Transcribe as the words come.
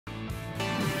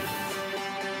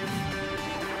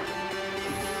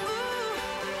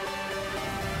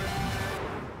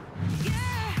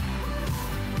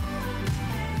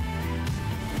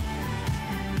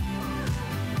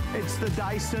the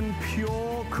Dyson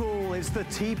Pure Cool. It's the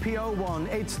TP01.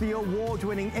 It's the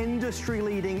award-winning,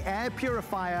 industry-leading air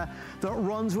purifier that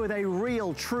runs with a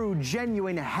real, true,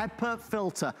 genuine HEPA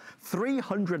filter.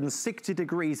 360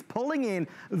 degrees, pulling in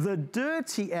the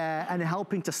dirty air and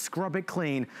helping to scrub it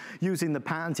clean. Using the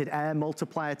patented air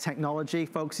multiplier technology,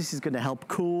 folks, this is going to help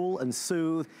cool and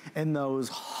soothe in those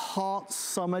hot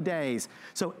summer days.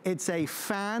 So it's a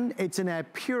fan, it's an air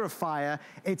purifier,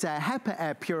 it's a HEPA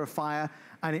air purifier,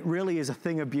 and it really is a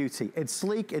thing of beauty. It's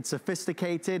sleek, it's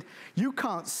sophisticated. You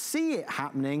can't see it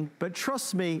happening, but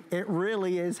trust me, it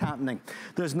really is happening.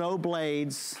 There's no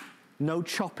blades, no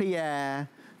choppy air,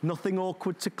 nothing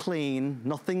awkward to clean,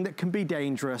 nothing that can be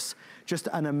dangerous, just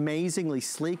an amazingly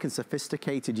sleek and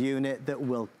sophisticated unit that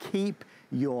will keep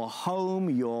your home,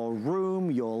 your room,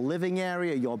 your living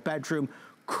area, your bedroom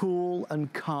cool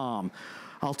and calm.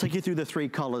 I'll take you through the three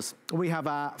colors. We have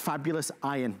our fabulous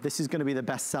iron. This is gonna be the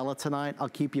best seller tonight. I'll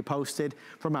keep you posted.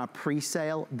 From our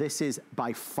pre-sale, this is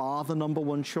by far the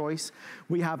 #1 choice.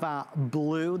 We have our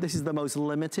blue. This is the most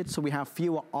limited, so we have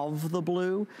fewer of the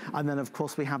blue. And then of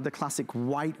course we have the classic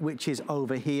white, which is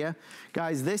over here.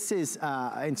 Guys, this is,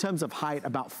 in terms of height,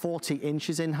 about 40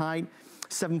 inches in height.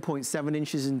 7.7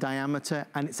 inches in diameter,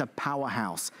 and it's a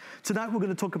powerhouse. Tonight we're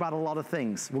gonna talk about a lot of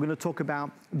things. We're gonna talk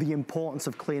about the importance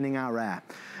of cleaning our air.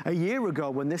 A year ago,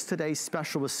 when this Today's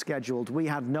Special was scheduled, we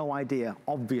had no idea,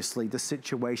 obviously, the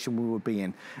situation we would be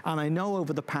in. And I know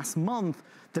over the past month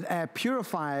that air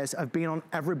purifiers have been on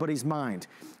everybody's mind.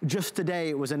 Just today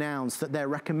it was announced that they're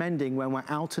recommending when we're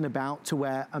out and about to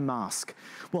wear a mask.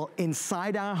 Well,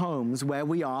 inside our homes where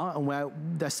we are and where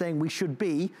they're saying we should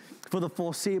be for the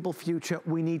foreseeable future,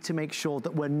 we need to make sure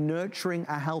that we're nurturing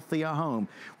a healthier home.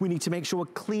 We need to make sure we're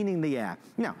cleaning the air.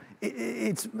 Now,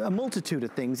 it's a multitude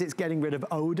of things. It's getting rid of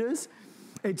odors.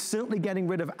 It's certainly getting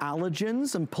rid of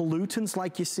allergens and pollutants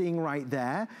like you're seeing right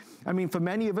there. I mean, for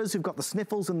many of us who've got the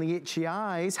sniffles and the itchy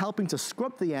eyes, helping to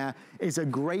scrub the air is a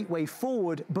great way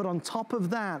forward. But on top of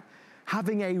that,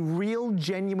 having a real,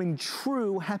 genuine,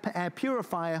 true HEPA air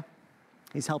purifier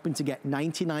is helping to get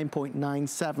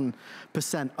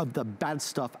 99.97% of the bad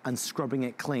stuff and scrubbing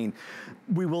it clean.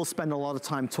 We will spend a lot of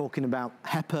time talking about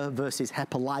HEPA versus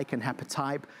HEPA-like and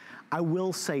HEPA-type. I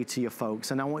will say to you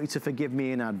folks, and I want you to forgive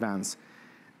me in advance,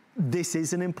 this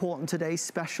is an important Today's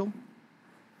Special.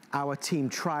 Our team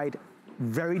tried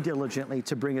very diligently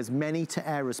to bring as many to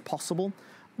air as possible.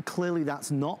 Clearly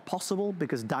that's not possible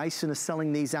because Dyson is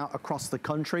selling these out across the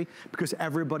country because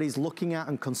everybody's looking at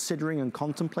and considering and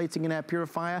contemplating an air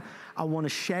purifier. I want to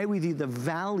share with you the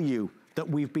value that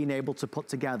we've been able to put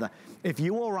together. If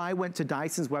you or I went to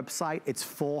Dyson's website, it's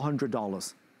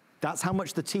 $400. That's how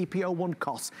much the TP01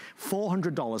 costs,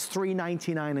 $400,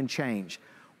 $399 and change.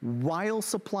 While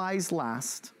supplies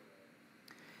last,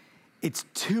 it's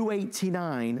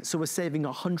 $289, so we're saving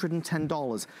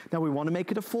 $110. Now we want to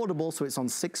make it affordable, so it's on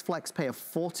 6 flex pay of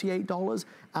 $48,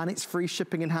 and it's free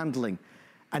shipping and handling.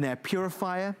 An air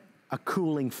purifier, a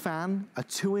cooling fan, a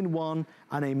 2-in-1,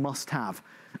 and a must-have.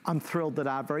 I'm thrilled that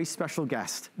our very special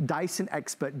guest, Dyson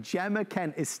expert Gemma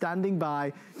Kent, is standing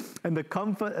by in the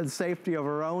comfort and safety of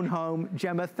her own home.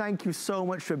 Gemma, thank you so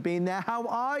much for being there. How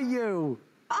are you?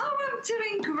 Oh, I'm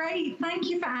doing great. Thank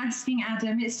you for asking,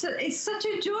 Adam. It's such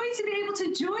a joy to be able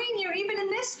to join you, even in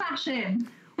this fashion.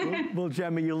 Well,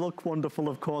 Gemma, you look wonderful,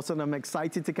 of course, and I'm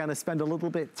excited to kind of spend a little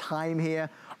bit of time here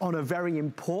on a very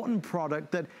important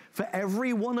product that for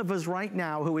every one of us right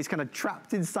now who is kind of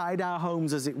trapped inside our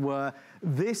homes, as it were,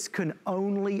 this can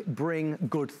only bring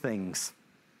good things.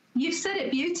 You've said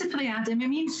it beautifully, Adam. I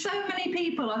mean, so many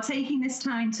people are taking this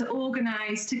time to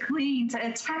organize, to clean,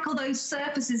 to tackle those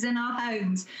surfaces in our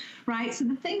homes, right? So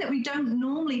the thing that we don't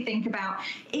normally think about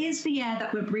is the air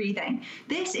that we're breathing.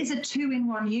 This is a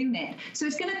 2-in-1 unit. So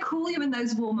it's going to cool you in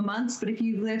those warmer months, but if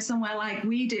you live somewhere like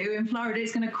we do in Florida,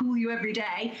 it's going to cool you every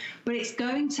day, but it's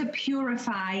going to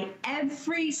purify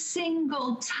every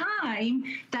single time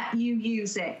that you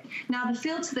use it. Now, the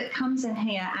filter that comes in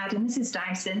here, Adam, this is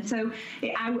Dyson, so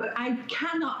I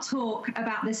cannot talk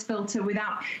about this filter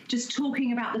without just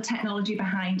talking about the technology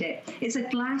behind it. It's a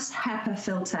glass HEPA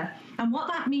filter. And what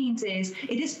that means is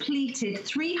it is pleated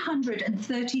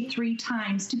 333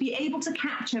 times to be able to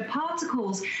capture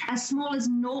particles as small as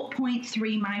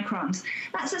 0.3 microns.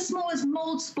 That's as small as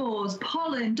mold spores,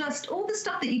 pollen, dust, all the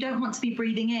stuff that you don't want to be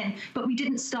breathing in. But we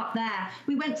didn't stop there.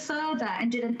 We went further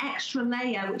and did an extra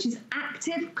layer, which is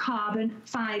active carbon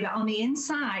fiber on the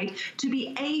inside to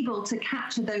be able to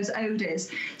capture those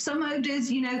odors. Some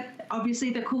odors, you know, obviously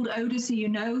they're called odors, so you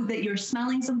know that you're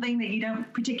smelling something that you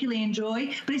don't particularly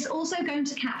enjoy, but it's also going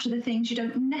to capture the things you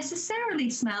don't necessarily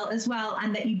smell as well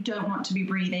and that you don't want to be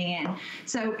breathing in.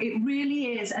 So it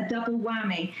really is a double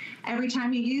whammy. Every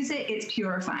time you use it, it's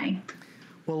purifying.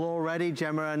 Well, already,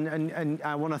 Gemma, and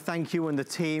I want to thank you and the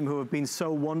team who have been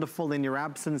so wonderful in your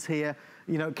absence here,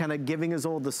 you know, kind of giving us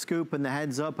all the scoop and the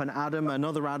heads up, and Adam,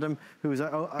 another Adam, who's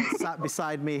sat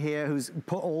beside me here, who's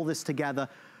put all this together.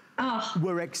 Oh.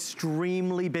 We're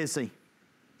extremely busy.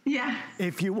 Yeah.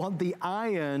 If you want the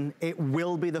iron, it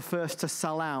will be the first to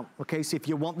sell out. Okay, so if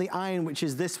you want the iron, which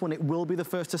is this one, it will be the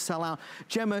first to sell out.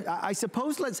 Gemma, I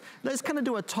suppose let's kind of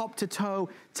do a top to toe.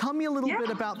 Tell me a little bit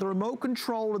about the remote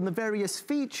control and the various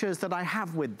features that I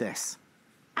have with this.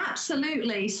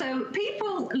 Absolutely. So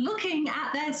people looking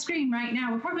at their screen right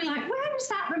now are probably like, where is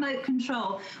that remote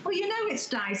control? Well, you know it's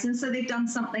Dyson, so they've done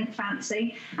something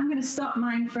fancy. I'm going to stop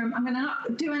mine from, I'm going to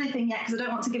not do anything yet because I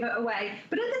don't want to give it away.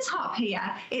 But at the top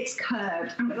here, it's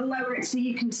curved. I'm going to lower it so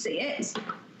you can see it.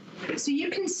 So you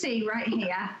can see right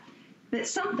here that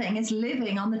something is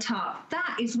living on the top.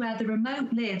 That is where the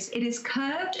remote lives. It is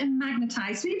curved and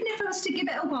magnetized. So even if I was to give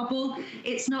it a wobble,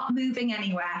 it's not moving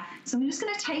anywhere. So I'm just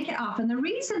gonna take it off. And the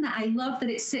reason that I love that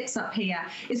it sits up here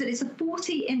is that it's a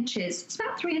 40 inches. It's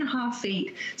about 3.5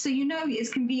 feet. So you know it's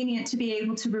convenient to be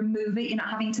able to remove it. You're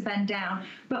not having to bend down.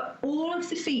 But all of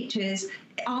the features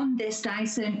on this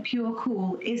Dyson Pure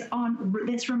Cool is on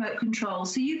this remote control.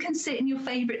 So you can sit in your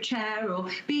favorite chair or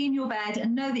be in your bed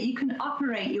and know that you can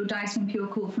operate your Dyson Pure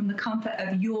Cool from the comfort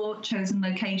of your chosen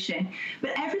location.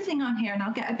 But everything on here, and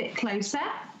I'll get a bit closer,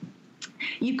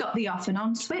 you've got the off and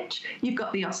on switch, you've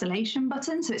got the oscillation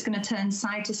button, so it's going to turn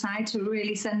side to side to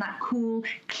really send that cool,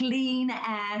 clean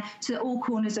air to all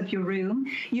corners of your room.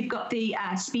 You've got the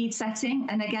speed setting,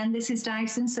 and again, this is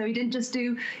Dyson, so we didn't just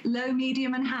do low,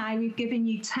 medium, and high. We've given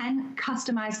you 10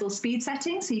 customizable speed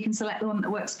settings, so you can select the one that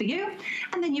works for you.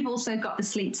 And then you've also got the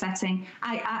sleep setting.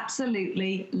 I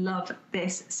absolutely love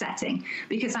this setting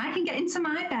because I can get into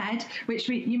my bed, which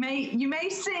you may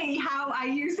see how I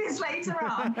use this later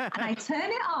on, and I turn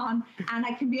it on and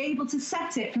I can be able to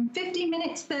set it from 50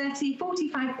 minutes, 30,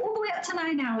 45, all the way up to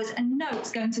 9 hours and know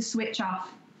it's going to switch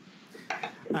off.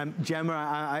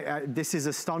 Gemma, this is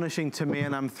astonishing to me,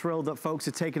 and I'm thrilled that folks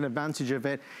are taking advantage of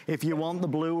it. If you want the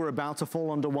blue, we're about to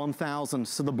fall under 1,000.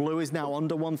 So the blue is now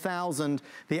under 1,000.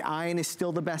 The iron is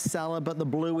still the best seller, but the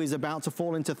blue is about to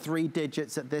fall into 3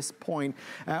 digits at this point.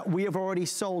 We have already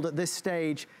sold at this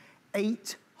stage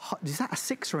is that a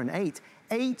 6 or an 8?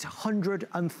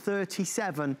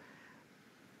 837.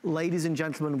 Ladies and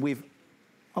gentlemen, we've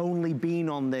only been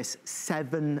on this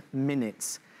 7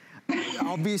 minutes.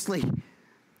 Obviously,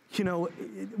 you know,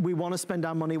 we want to spend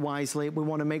our money wisely. We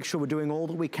want to make sure we're doing all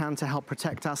that we can to help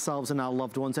protect ourselves and our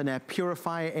loved ones. And air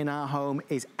purifier in our home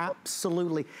is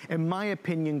absolutely, in my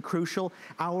opinion, crucial.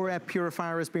 Our air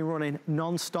purifier has been running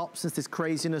non-stop since this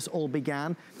craziness all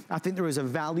began. I think there is a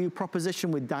value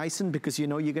proposition with Dyson because you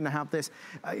know you're going to have this,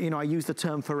 you know, I use the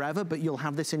term forever, but you'll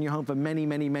have this in your home for many,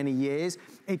 many, many years.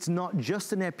 It's not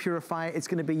just an air purifier. It's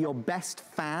going to be your best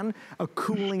fan, a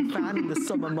cooling fan in the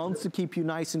summer months to keep you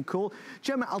nice and cool.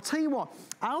 Gemma, I'll tell you what,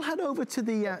 I'll head over to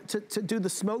the to do the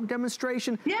smoke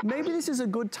demonstration. Yeah. Maybe this is a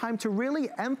good time to really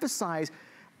emphasize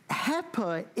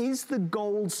HEPA is the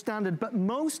gold standard, but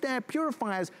most air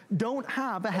purifiers don't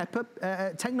have a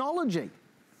HEPA technology.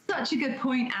 Such a good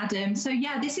point, Adam. So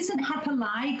yeah, this isn't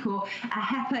HEPA-like or a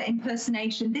HEPA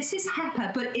impersonation. This is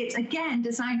HEPA, but it's again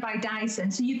designed by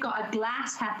Dyson. So you've got a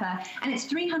glass HEPA, and it's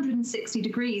 360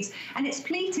 degrees, and it's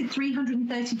pleated 33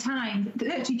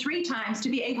 times to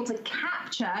be able to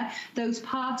capture those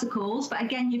particles. But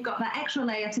again, you've got that extra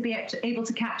layer to be able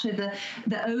to capture the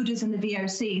odors and the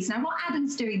VOCs. Now, what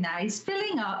Adam's doing now is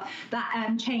filling up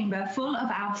that chamber full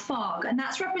of our fog, and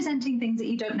that's representing things that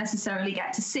you don't necessarily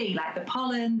get to see, like the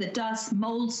pollen, the dust,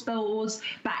 mold spores,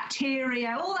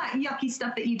 bacteria, all that yucky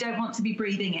stuff that you don't want to be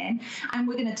breathing in. And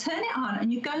we're going to turn it on,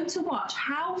 and you're going to watch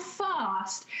how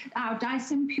fast our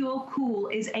Dyson Pure Cool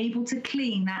is able to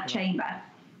clean that chamber.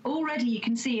 Already you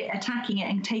can see it attacking it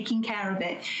and taking care of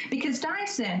it. Because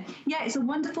Dyson, yeah, it's a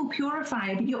wonderful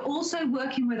purifier, but you're also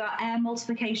working with our air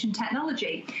multiplication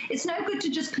technology. It's no good to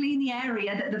just clean the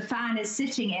area that the fan is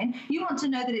sitting in. You want to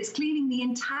know that it's cleaning the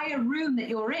entire room that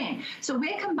you're in. So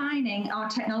we're combining our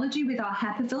technology with our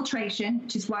HEPA filtration,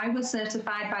 which is why we're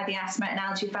certified by the Asthma and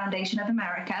Allergy Foundation of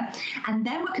America. And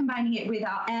then we're combining it with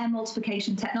our air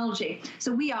multiplication technology.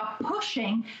 So we are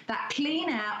pushing that clean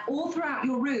air all throughout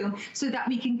your room so that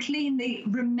we can can clean the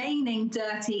remaining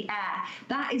dirty air.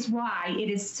 That is why it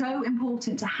is so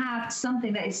important to have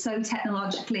something that is so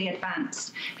technologically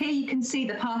advanced. Here you can see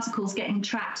the particles getting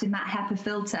trapped in that HEPA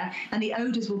filter, and the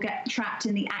odors will get trapped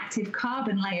in the active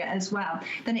carbon layer as well.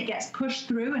 Then it gets pushed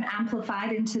through and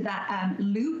amplified into that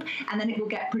loop, and then it will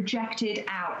get projected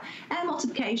out. Air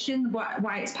multiplication,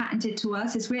 why it's patented to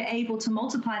us, is we're able to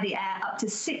multiply the air up to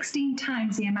 16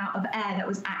 times the amount of air that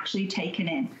was actually taken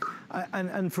in.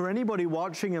 And for anybody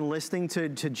watching and listening to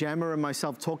Gemma and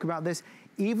myself talk about this,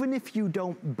 even if you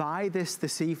don't buy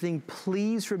this evening,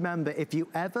 please remember, if you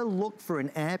ever look for an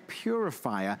air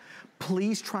purifier,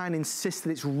 please try and insist that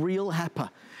it's real HEPA,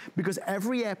 because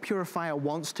every air purifier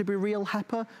wants to be real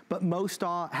HEPA, but most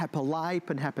are HEPA Light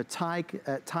and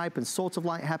HEPA type and sort of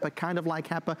like HEPA, kind of like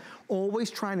HEPA. Always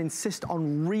try and insist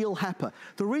on real HEPA.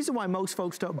 The reason why most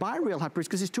folks don't buy real HEPA is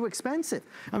because it's too expensive.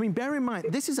 I mean, bear in mind,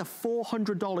 this is a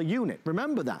 $400 unit.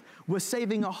 Remember that. We're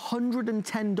saving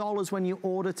 $110 when you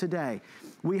order today.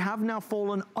 We have now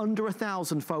fallen under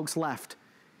 1,000 folks left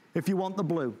if you want the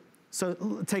blue. So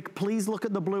please look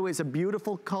at the blue. It's a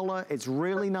beautiful color. It's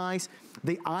really nice.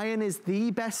 The iron is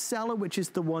the best seller, which is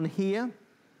the one here.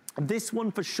 This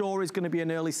one for sure is going to be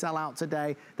an early sellout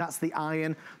today. That's the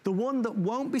iron. The one that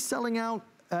won't be selling out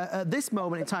at this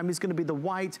moment in time is going to be the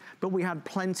white, but we had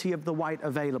plenty of the white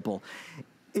available.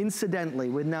 Incidentally,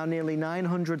 with now nearly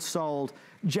 900 sold,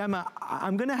 Gemma,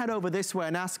 I'm going to head over this way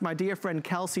and ask my dear friend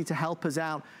Kelsey to help us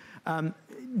out.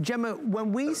 Gemma,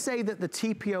 when we say that the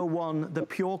TP01, the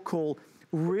Pure Cool,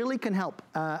 really can help,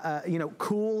 you know,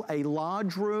 cool a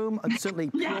large room and certainly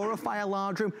purify a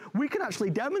large room, we can actually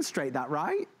demonstrate that,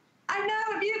 right? I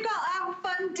know, have you got our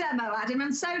fun demo, Adam?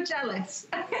 I'm so jealous.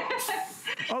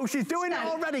 Oh, she's doing it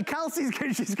already. Kelsey's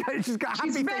she's got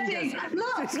happy fingers.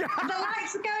 Look, the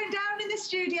lights are going down in the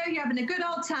studio. You're having a good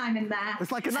old time in there.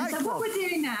 It's like a nightclub. So what we're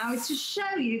doing now is to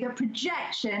show you the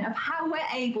projection of how we're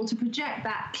able to project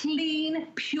that clean,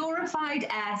 purified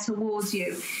air towards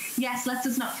you. Yes, let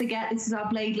us not forget, this is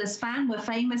our bladeless fan. We're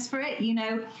famous for it. You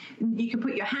know, you can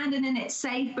put your hand in and it's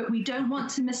safe, but we don't want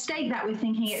to mistake that with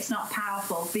thinking it's not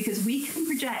powerful, because we can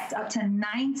project up to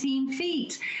 19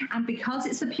 feet. And because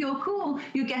it's a Pure Cool,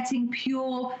 you're getting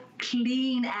pure,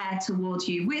 clean air towards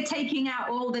you. We're taking out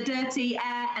all the dirty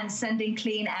air and sending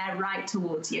clean air right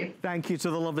towards you. Thank you to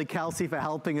the lovely Kelsey for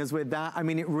helping us with that. I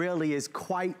mean, it really is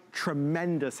quite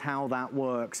tremendous how that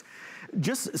works.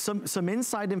 Just some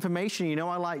inside information. You know,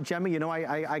 I like, Gemma, you know,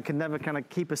 I can never kind of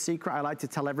keep a secret. I like to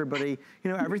tell everybody,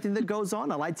 you know, everything that goes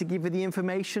on. I like to give you the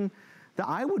information that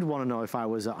I would want to know if I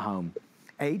was at home.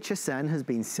 HSN has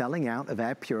been selling out of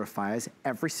air purifiers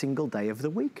every single day of the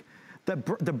week. The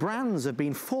brands have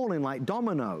been falling like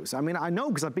dominoes. I mean, I know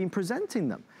because I've been presenting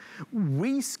them.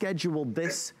 We scheduled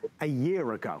this a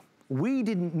year ago. We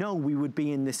didn't know we would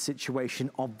be in this situation,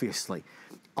 obviously.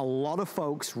 A lot of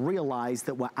folks realize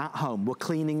that we're at home. We're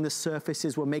cleaning the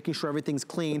surfaces. We're making sure everything's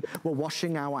clean. We're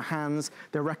washing our hands.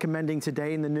 They're recommending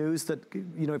today in the news that,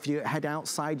 you know, if you head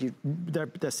outside,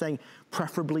 they're saying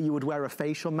preferably you would wear a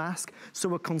facial mask. So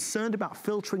we're concerned about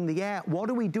filtering the air. What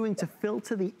are we doing to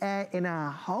filter the air in our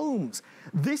homes?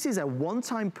 This is a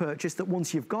one-time purchase that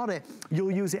once you've got it, you'll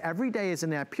use it every day as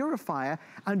an air purifier,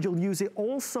 and you'll use it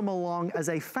all summer long as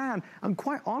a fan. And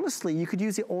quite honestly, you could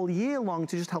use it all year long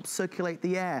to just help circulate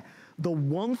the air. The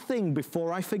one thing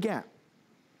before I forget,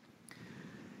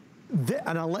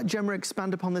 and I'll let Gemma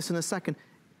expand upon this in a second,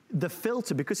 the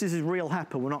filter, because this is real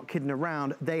HEPA, we're not kidding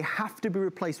around, they have to be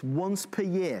replaced once per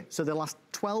year, so they last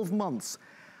 12 months.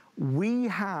 We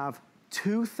have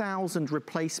 2,000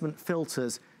 replacement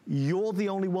filters. You're the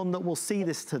only one that will see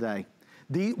this today.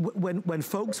 When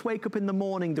folks wake up in the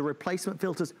morning, the replacement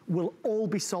filters will all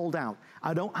be sold out.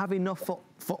 I don't have enough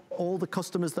for all the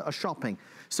customers that are shopping.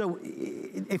 So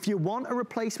if you want a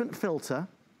replacement filter,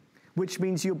 which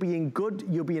means you'll be in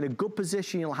a good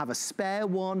position, you'll have a spare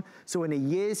one, so in a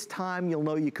year's time, you'll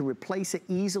know you can replace it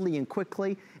easily and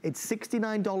quickly. It's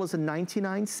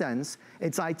 $69.99.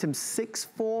 It's item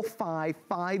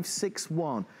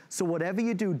 645561. So whatever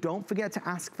you do, don't forget to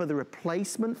ask for the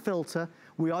replacement filter.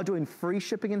 We are doing free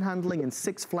shipping and handling and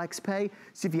 6 flex pay.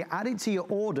 So if you add it to your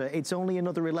order, it's only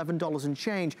another $11 and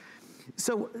change.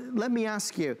 So let me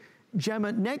ask you,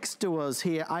 Gemma, next to us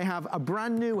here, I have a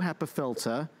brand new HEPA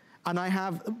filter. And I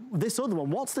have this other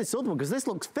one. What's this other one? Because this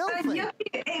looks filthy.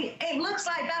 It looks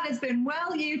like that has been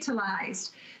well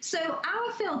utilized. So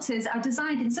our filters are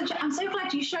designed in such a, I'm so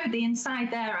glad you showed the inside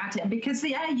there, Adam, because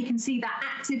there you can see that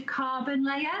active carbon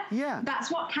layer. Yeah. That's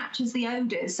what captures the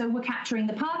odors. So we're capturing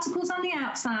the particles on the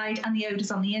outside and the odors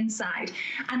on the inside.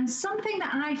 And something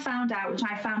that I found out, which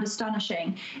I found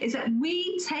astonishing, is that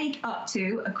we take up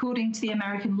to, according to the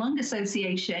American Lung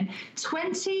Association,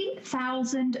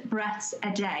 20,000 breaths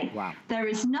a day. Wow. There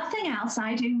is nothing else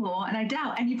I do more, and I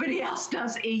doubt anybody else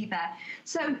does either.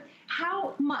 So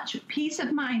how much peace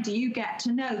of mind do you get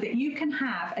to know that you can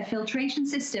have a filtration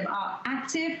system, our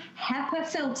active HEPA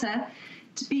filter,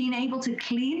 to being able to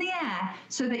clean the air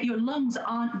so that your lungs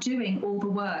aren't doing all the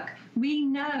work? We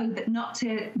know that not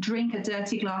to drink a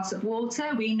dirty glass of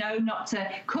water, we know not to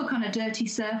cook on a dirty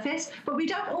surface, but we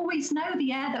don't always know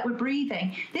the air that we're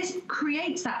breathing. This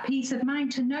creates that peace of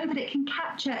mind to know that it can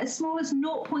capture as small as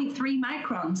 0.3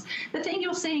 microns. The thing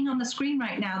you're seeing on the screen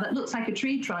right now that looks like a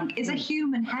tree trunk is a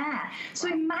human hair. So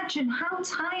imagine how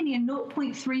tiny a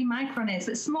 0.3 micron is.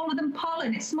 It's smaller than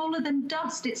pollen, it's smaller than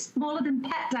dust, it's smaller than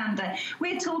pet dander.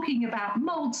 We're talking about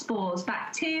mold spores,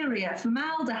 bacteria,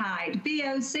 formaldehyde,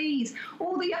 VOCs,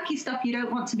 all the yucky stuff you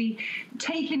don't want to be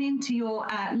taken into your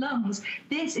lungs.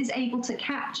 This is able to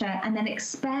capture and then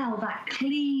expel that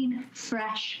clean,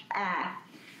 fresh air.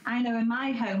 I know in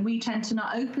my home, we tend to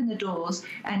not open the doors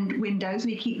and windows.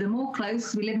 We keep them all closed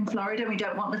because we live in Florida and we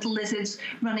don't want little lizards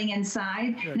running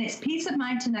inside. Good. And it's peace of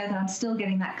mind to know that I'm still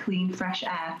getting that clean, fresh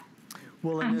air.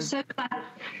 Well, I'm so glad.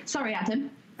 Sorry,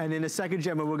 Adam. And in a second,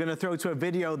 Gemma, we're going to throw to a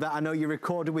video that I know you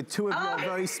recorded with two of your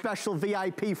very special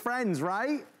VIP friends,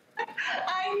 right?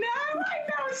 I know,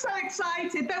 I'm so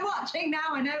excited. They're watching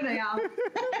now, I know they are.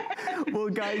 Well,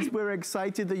 guys, we're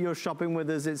excited that you're shopping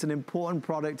with us. It's an important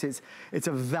product. It's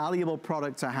a valuable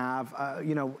product to have.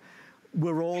 You know,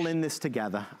 we're all in this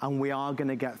together, and we are going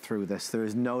to get through this. There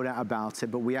is no doubt about it,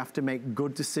 but we have to make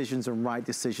good decisions and right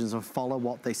decisions and follow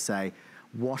what they say.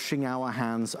 Washing our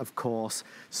hands, of course,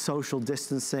 social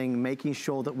distancing, making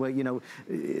sure that we're, you know,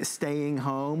 staying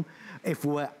home. If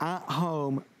we're at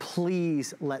home,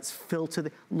 please, let's filter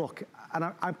the, look, and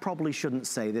I probably shouldn't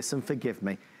say this, and forgive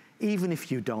me, even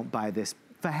if you don't buy this,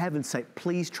 for heaven's sake,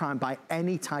 please try and buy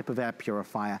any type of air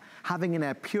purifier. Having an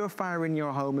air purifier in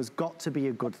your home has got to be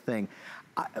a good thing.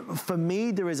 For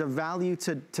me, there is a value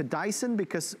to Dyson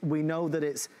because we know that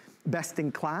it's best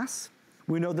in class.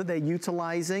 We know that they're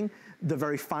utilizing the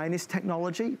very finest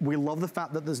technology. We love the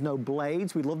fact that there's no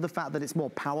blades. We love the fact that it's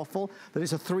more powerful, that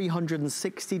it's a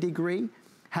 360-degree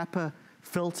HEPA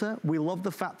filter. We love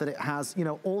the fact that it has, you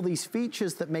know, all these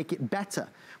features that make it better.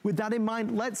 With that in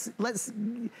mind, let's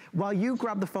while you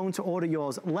grab the phone to order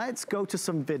yours, let's go to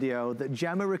some video that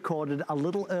Gemma recorded a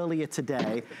little earlier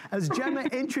today as Gemma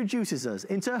introduces us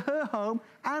into her home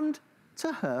and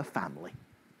to her family.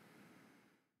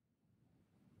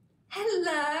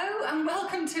 Hello and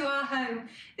welcome to our home.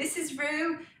 This is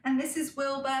Rue and this is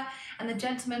Wilbur, and the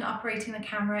gentleman operating the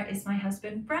camera is my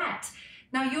husband Brett.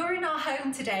 Now you're in our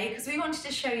home today because we wanted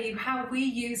to show you how we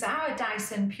use our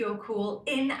Dyson Pure Cool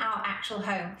in our actual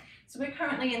home. So we're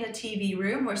currently in the TV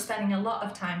room. We're spending a lot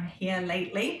of time here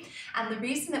lately. And the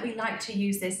reason that we like to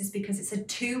use this is because it's a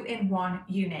 2-in-1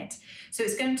 unit. So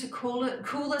it's going to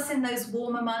cool us in those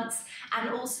warmer months and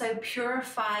also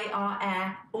purify our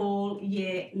air all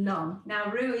year long. Now,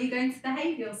 Rue, are you going to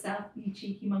behave yourself, you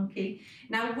cheeky monkey?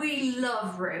 Now, we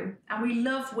love Rue and we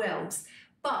love Wilbs.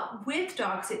 But with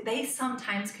dogs, they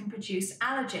sometimes can produce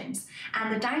allergens,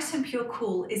 and the Dyson Pure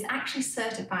Cool is actually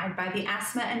certified by the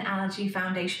Asthma and Allergy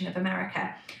Foundation of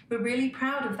America. We're really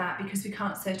proud of that because we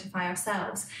can't certify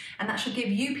ourselves, and that should give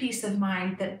you peace of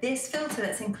mind that this filter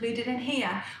that's included in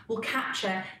here will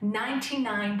capture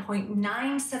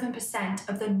 99.97%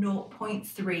 of the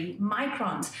 0.3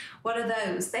 microns. What are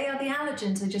those? They are the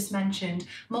allergens I just mentioned: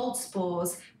 mold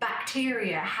spores,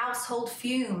 bacteria, household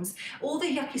fumes, all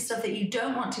the yucky stuff that you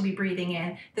don't want to be breathing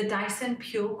in. The Dyson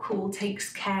Pure Cool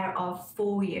takes care of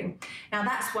for you. Now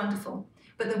that's wonderful,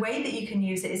 but the way that you can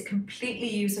use it is completely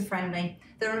user-friendly.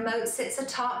 The remote sits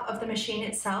atop of the machine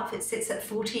itself. It sits at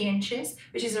 40 inches,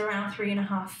 which is around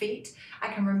 3.5 feet. I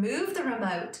can remove the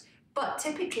remote, but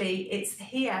typically it's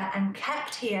here and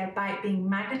kept here by it being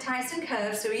magnetized and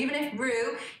curved. So even if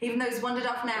Rue, even though he's wandered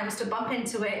off now, was to bump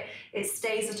into it, it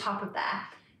stays atop of there.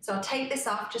 So I'll take this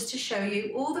off just to show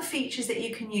you all the features that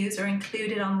you can use are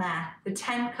included on there. The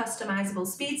 10 customizable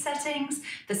speed settings,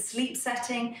 the sleep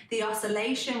setting, the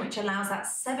oscillation, which allows that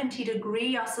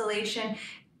 70-degree oscillation,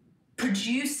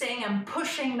 producing and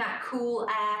pushing that cool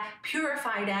air,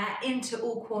 purified air into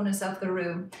all corners of the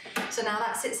room. So now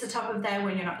that sits atop of there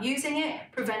when you're not using it,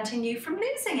 preventing you from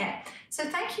losing it. So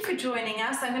thank you for joining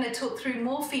us. I'm going to talk through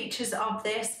more features of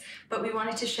this, but we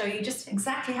wanted to show you just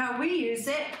exactly how we use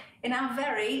it in our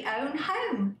very own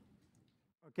home.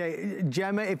 Okay,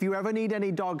 Gemma, if you ever need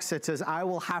any dog sitters, I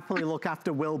will happily look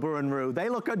after Wilbur and Rue. They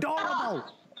look adorable.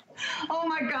 Oh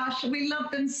my gosh, we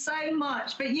love them so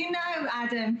much. But you know,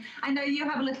 Adam, I know you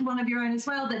have a little one of your own as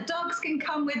well, that dogs can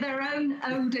come with their own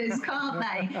odors, can't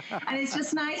they? And it's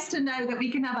just nice to know that we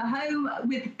can have a home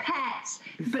with pets,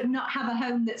 but not have a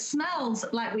home that smells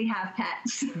like we have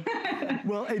pets.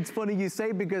 Well, it's funny you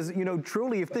say, because, you know,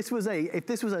 truly, if this was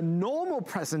a normal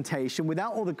presentation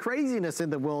without all the craziness in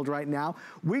the world right now,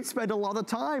 we'd spend a lot of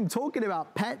time talking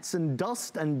about pets and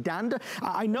dust and dander.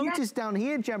 I noticed down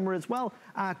here, Gemma, as well,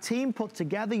 our team put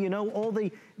together, you know, all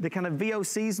the kind of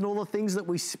VOCs and all the things that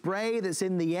we spray that's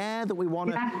in the air that we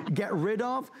want to get rid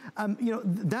of. You know,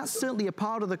 that's certainly a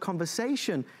part of the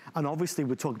conversation. And obviously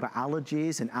we talk about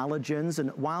allergies and allergens,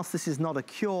 and whilst this is not a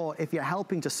cure, if you're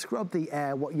helping to scrub the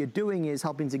air, what you're doing is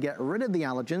helping to get rid of the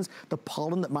allergens, the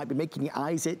pollen that might be making your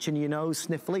eyes itch and your nose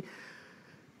sniffly.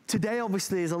 Today,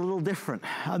 obviously, is a little different.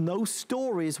 And those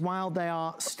stories, while they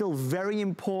are still very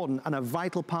important and a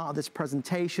vital part of this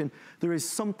presentation, there is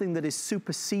something that is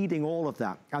superseding all of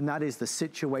that, and that is the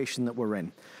situation that we're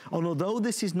in. And although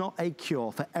this is not a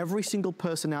cure, for every single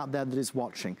person out there that is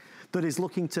watching, that is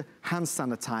looking to hand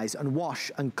sanitize and wash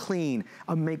and clean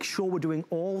and make sure we're doing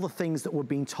all the things that we're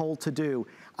being told to do,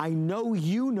 I know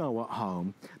you know at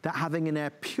home that having an air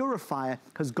purifier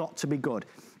has got to be good.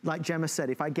 Like Gemma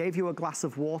said, if I gave you a glass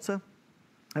of water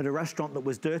at a restaurant that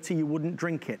was dirty, you wouldn't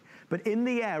drink it. But in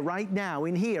the air right now,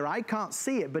 in here, I can't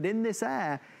see it, but in this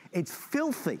air, it's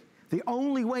filthy. The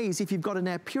only way is if you've got an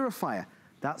air purifier.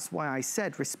 That's why I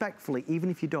said, respectfully,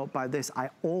 even if you don't buy this, I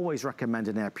always recommend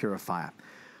an air purifier.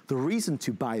 The reason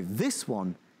to buy this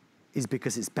one is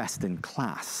because it's best in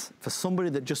class. For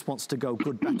somebody that just wants to go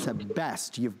good, better,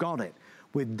 best, you've got it.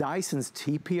 With Dyson's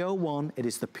TP01, it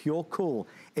is the Pure Cool.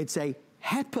 It's a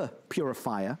HEPA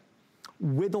purifier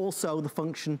with also the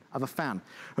function of a fan.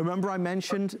 Remember I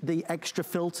mentioned the extra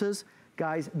filters?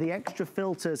 Guys, the extra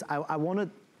filters,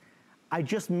 I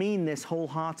just mean this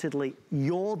wholeheartedly.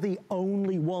 You're the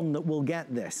only one that will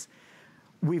get this.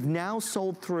 We've now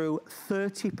sold through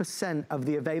 30% of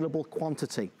the available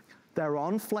quantity. They're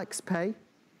on FlexPay.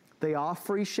 They are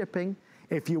free shipping.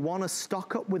 If you want to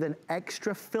stock up with an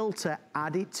extra filter,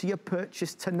 add it to your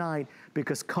purchase tonight,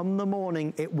 because come the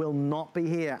morning, it will not be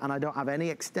here. And I don't have any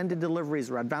extended deliveries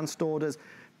or advanced orders,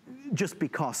 just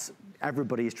because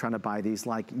everybody is trying to buy these,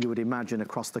 like you would imagine,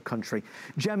 across the country.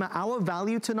 Gemma, our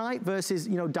value tonight versus,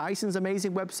 you know, Dyson's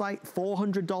amazing website,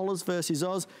 $400 versus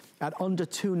us at under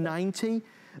 $290.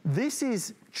 This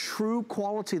is true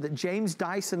quality that James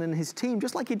Dyson and his team,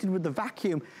 just like he did with the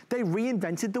vacuum, they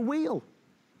reinvented the wheel.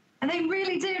 And they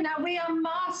really do. Now, we are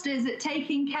masters at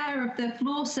taking care of the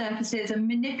floor surfaces and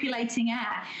manipulating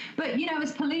air. But, you know,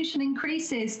 as pollution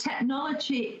increases,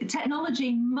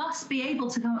 technology must be able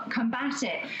to combat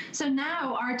it. So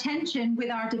now our attention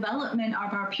with our development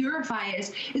of our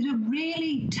purifiers is we're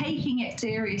really taking it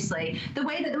seriously. The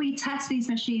way that we test these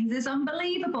machines is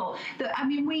unbelievable. I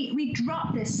mean, we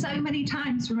drop this so many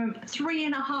times from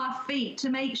 3.5 feet to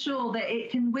make sure that it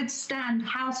can withstand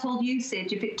household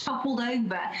usage if it toppled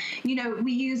over. You know,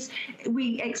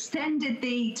 we extended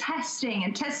the testing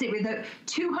and tested it with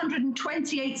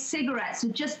 228 cigarettes to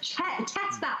just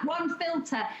test that one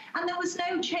filter, and there was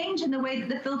no change in the way that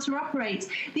the filter operates.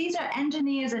 These are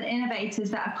engineers and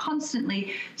innovators that are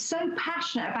constantly so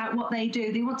passionate about what they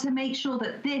do. They want to make sure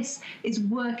that this is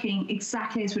working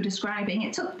exactly as we're describing.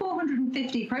 It took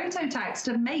 450 prototypes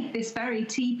to make this very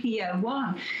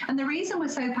TP01. And the reason we're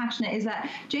so passionate is that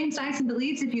James Dyson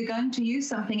believes if you're going to use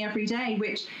something every day,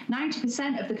 which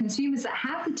 90% of the consumers that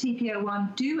have the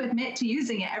TP01 do admit to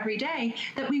using it every day,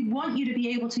 that we want you to be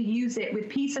able to use it with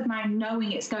peace of mind,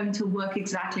 knowing it's going to work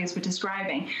exactly as we're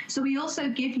describing. So we also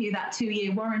give you that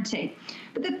 2-year warranty.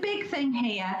 But the big thing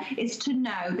here is to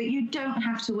know that you don't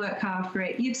have to work hard for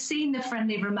it. You've seen the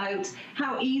friendly remote,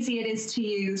 how easy it is to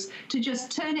use, to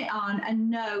just turn it on and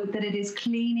know that it is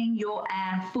cleaning your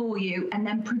air for you and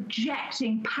then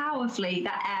projecting powerfully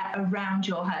that air around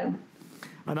your home.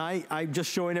 And I'm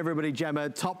just showing everybody, Gemma,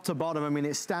 top to bottom. I mean,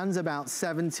 it stands about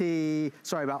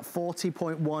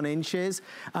 40.1 inches.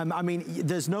 I mean,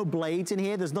 there's no blades in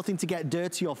here. There's nothing to get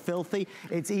dirty or filthy.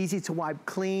 It's easy to wipe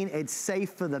clean. It's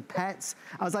safe for the pets.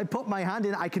 As I put my hand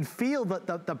in, I can feel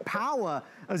that the power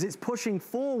as it's pushing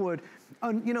forward.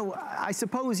 And, you know, I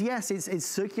suppose, yes, it's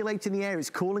circulating the air.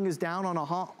 It's cooling us down on a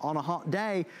hot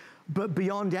day. But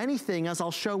beyond anything, as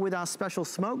I'll show with our special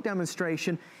smoke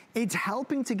demonstration, it's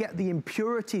helping to get the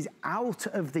impurities out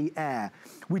of the air.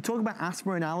 We talk about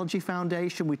asthma and allergy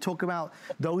foundation. We talk about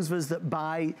those of us that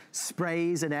buy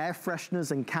sprays and air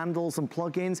fresheners and candles and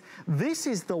plug-ins. This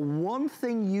is the one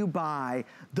thing you buy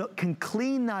that can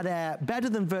clean that air better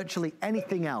than virtually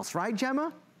anything else. Right,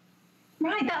 Gemma?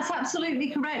 Right, that's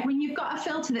absolutely correct. When you've got a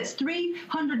filter that's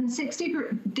 360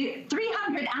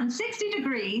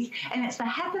 degrees, and it's the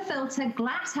HEPA filter,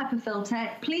 glass HEPA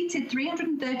filter, pleated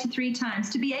 333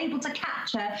 times to be able to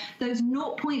capture those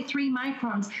 0.3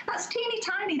 microns. That's teeny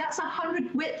tiny. That's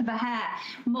 100th width of a hair.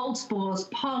 Mold spores,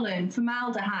 pollen,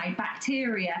 formaldehyde,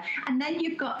 bacteria. And then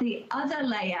you've got the other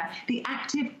layer, the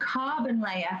active carbon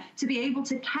layer, to be able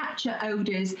to capture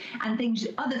odors and things,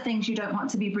 other things you don't want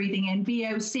to be breathing in,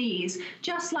 VOCs.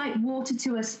 Just like water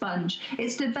to a sponge.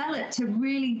 It's developed to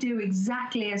really do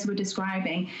exactly as we're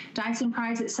describing. Dyson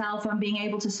prides itself on being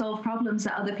able to solve problems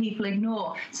that other people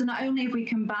ignore. So not only have we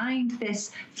combined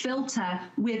this filter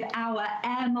with our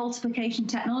air multiplication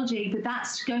technology, but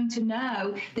that's going to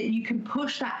know that you can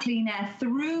push that clean air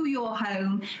through your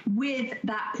home with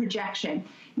that projection.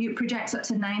 It projects up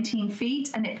to 19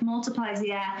 feet and it multiplies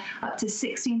the air up to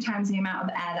 16 times the amount of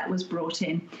air that was brought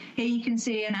in. Here you can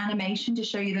see an animation to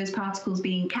show you those particles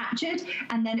being captured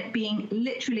and then it being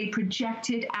literally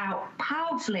projected out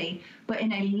powerfully, but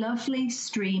in a lovely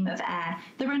stream of air.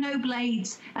 There are no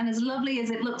blades, and as lovely as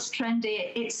it looks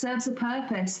trendy, it serves a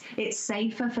purpose. It's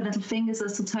safer for little fingers,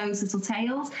 little toes, little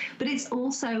tails, but it's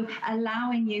also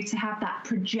allowing you to have that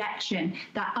projection,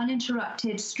 that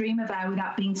uninterrupted stream of air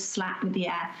without being slapped with the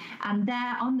air. And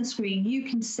there on the screen, you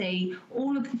can see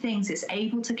all of the things it's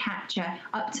able to capture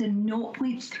up to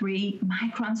 0.3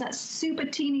 microns. That's super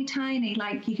teeny tiny,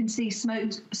 like you can see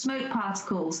smoke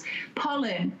particles,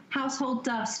 pollen, household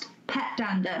dust, pet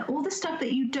dander, all the stuff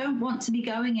that you don't want to be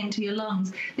going into your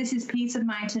lungs. This is peace of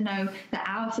mind to know that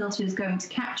our filter is going to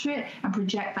capture it and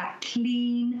project that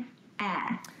clean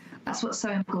air. That's what's so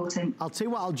important. I'll tell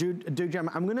you what I'll do,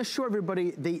 Gemma. I'm going to show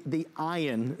everybody the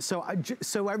iron, so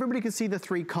everybody can see the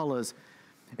three colors.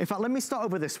 In fact, let me start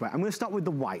over this way. I'm going to start with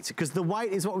the white, because the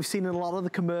white is what we've seen in a lot of the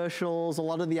commercials, a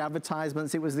lot of the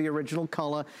advertisements. It was the original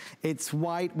color. It's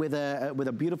white with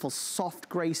a beautiful soft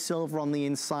gray silver on the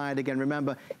inside. Again,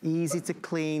 remember, easy to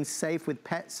clean, safe with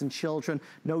pets and children,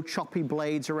 no choppy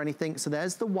blades or anything. So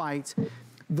there's the white.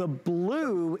 The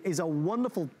blue is a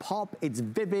wonderful pop. It's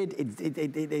vivid.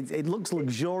 It looks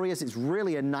luxurious. It's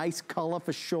really a nice color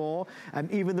for sure.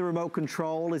 Even the remote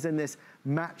control is in this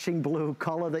matching blue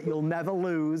color that you'll never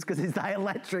lose because it's that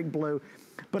electric blue.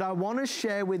 But I want to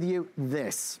share with you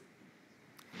this.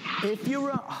 If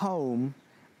you're at home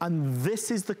and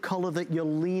this is the color that you're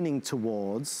leaning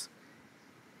towards,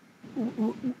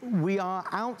 we are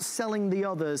outselling the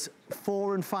others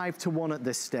 4 and 5 to 1 at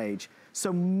this stage.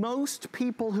 So most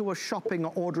people who are shopping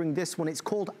are ordering this one. It's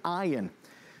called Iron.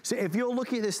 So if you're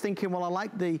looking at this thinking, well, I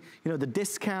like the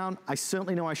discount. I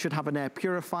certainly know I should have an air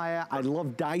purifier. I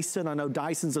love Dyson. I know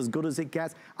Dyson's as good as it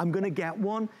gets. I'm going to get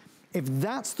one. If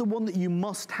that's the one that you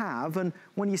must have, and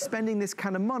when you're spending this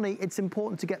kind of money, it's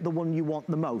important to get the one you want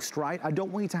the most, right? I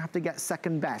don't want you to have to get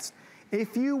second best.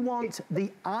 If you want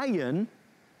the Iron,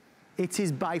 it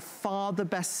is by far the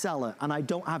best seller, and I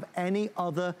don't have any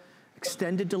other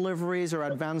extended deliveries or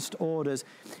advanced orders.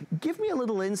 Give me a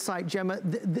little insight, Gemma.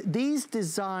 These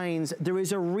designs, there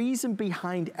is a reason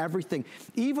behind everything.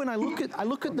 Even I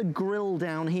look at the grill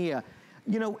down here.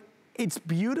 You know, it's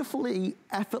beautifully,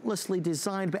 effortlessly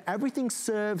designed, but everything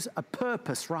serves a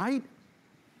purpose, right?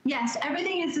 Yes,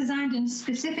 everything is designed in a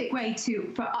specific way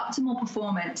for optimal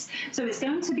performance. So it's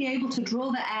going to be able to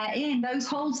draw the air in. Those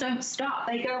holes don't stop.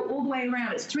 They go all the way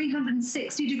around. It's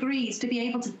 360 degrees to be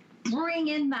able to bring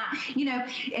in that, you know,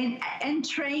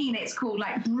 entrain it's called,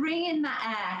 like bring in that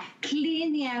air,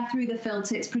 clean the air through the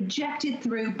filter. It's projected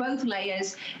through both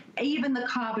layers, even the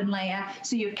carbon layer,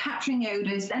 so you're capturing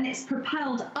odors, and it's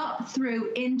propelled up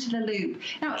through into the loop.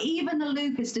 Now, even the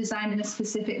loop is designed in a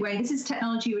specific way. This is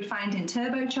technology you would find in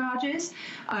turbochargers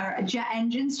or jet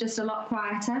engines, just a lot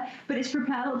quieter, but it's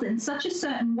propelled in such a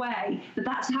certain way that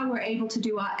that's how we're able to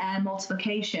do our air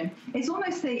multiplication. It's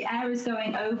almost the air is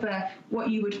going over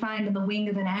what you would find in the wing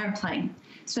of an airplane.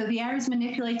 So the air is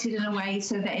manipulated in a way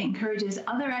so that it encourages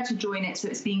other air to join it, so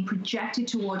it's being projected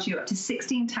towards you up to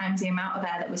 16 times the amount of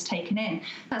air that was taken in.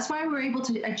 That's why we're able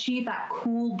to achieve that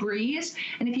cool breeze.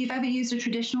 And if you've ever used a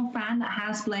traditional fan that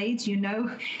has blades, you know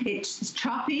it's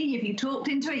choppy. If you talked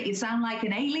into it, you sound like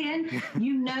an alien.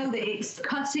 You know that it's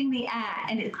cutting the air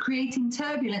and it's creating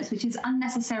turbulence, which is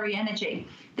unnecessary energy.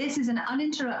 This is an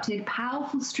uninterrupted,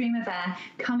 powerful stream of air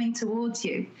coming towards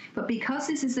you. But because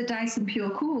this is the Dyson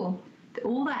Pure Cool,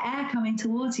 all that air coming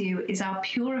towards you is our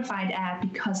purified air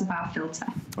because of our filter.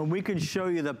 And we can show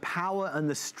you the power and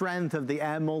the strength of the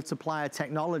air multiplier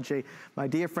technology. My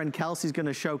dear friend Kelsey's going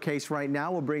to showcase right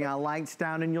now. We'll bring our lights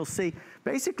down and you'll see,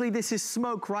 basically this is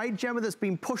smoke, right, Gemma, that's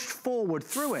been pushed forward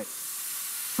through it.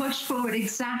 Push forward,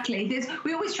 exactly.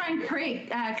 We always try and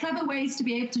create clever ways to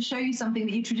be able to show you something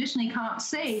that you traditionally can't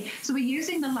see. So we're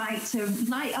using the light to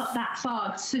light up that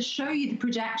fog to show you the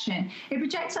projection. It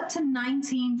projects up to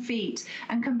 19 feet,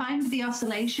 and combined with the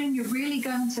oscillation, you're really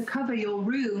going to cover your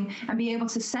room and be able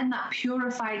to send that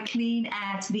purified, clean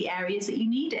air to the areas that you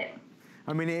need it.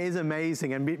 I mean, it is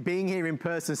amazing, and being here in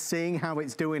person, seeing how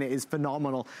it's doing it is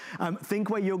phenomenal.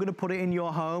 Think where you're going to put it in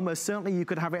your home. Certainly you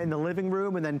could have it in the living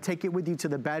room and then take it with you to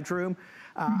the bedroom.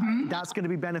 That's going to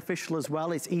be beneficial as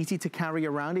well. It's easy to carry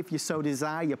around if you so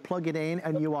desire. You plug it in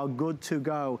and you are good to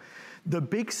go. The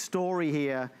big story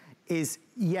here is,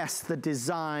 yes, the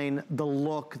design, the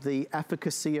look, the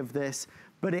efficacy of this,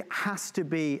 but it has to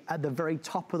be at the very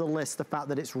top of the list, the fact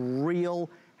that it's real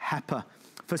HEPA.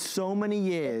 For so many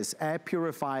years, air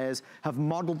purifiers have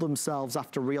modeled themselves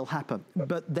after real HEPA,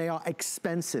 but they are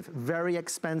expensive, very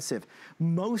expensive.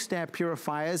 Most air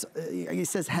purifiers, it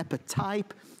says HEPA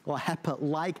type or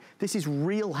HEPA-like. This is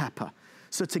real HEPA.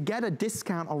 So to get a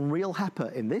discount on real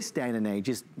HEPA in this day and age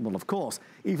is, well, of course,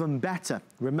 even better.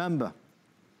 Remember,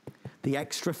 the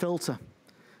extra filter.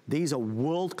 These are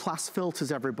world-class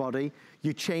filters, everybody.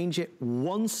 You change it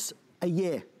once a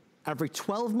year. Every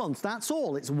 12 months, that's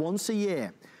all, it's once a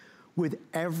year. With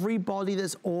everybody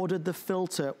that's ordered the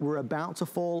filter, we're about to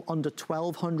fall under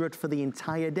 $1,200 for the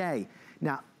entire day.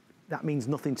 Now, that means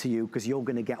nothing to you because you're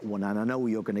gonna get one, and I know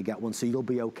you're gonna get one, so you'll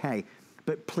be okay.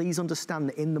 But please understand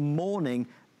that in the morning,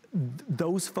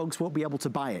 those folks won't be able to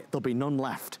buy it. There'll be none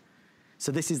left.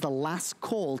 So this is the last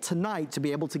call tonight to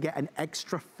be able to get an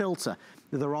extra filter.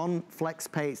 They're on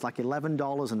FlexPay, it's like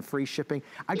 $11 and free shipping.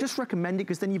 I just recommend it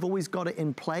because then you've always got it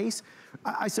in place.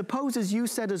 I suppose, as you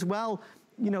said as well,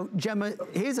 you know, Gemma,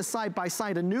 here's a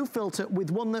side-by-side, a new filter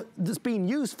with one that's been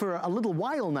used for a little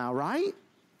while now, right?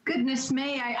 Goodness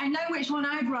me, I know which one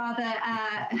I'd rather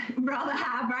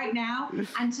have right now,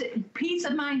 and peace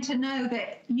of mind to know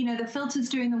that, you know, the filter's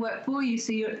doing the work for you,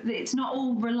 so it's not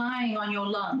all relying on your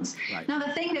lungs. Right. Now,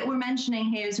 the thing that we're mentioning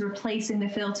here is replacing the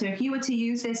filter. If you were to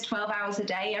use this 12 hours a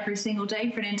day, every single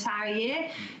day for an entire year,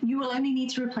 you will only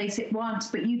need to replace it once,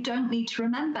 but you don't need to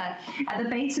remember. At the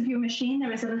base of your machine,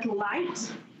 there is a little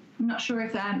light. I'm not sure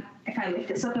if I lift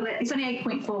this up a little. It's only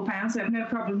 8.4 pounds, so I have no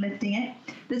problem lifting it.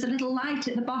 There's a little light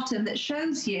at the bottom that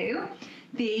shows you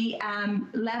the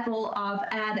level of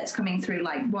air that's coming through,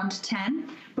 like 1 to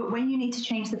 10. But when you need to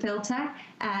change the filter,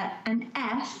 an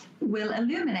F will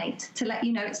illuminate to let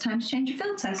you know it's time to change your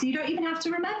filter, so you don't even have to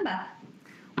remember.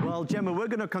 Well, Gemma, we're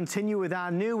going to continue with our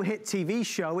new hit TV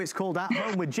show. It's called At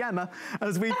Home with Gemma,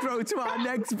 as we throw to our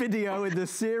next video in the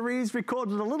series.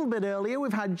 Recorded a little bit earlier,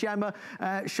 we've had Gemma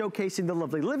showcasing the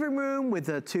lovely living room with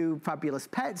her two fabulous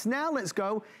pets. Now let's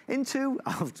go into,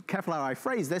 oh, careful how I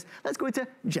phrase this, let's go into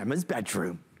Gemma's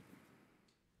bedroom.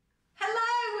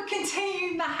 Hello, we're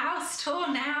continuing the house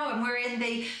tour now, and we're in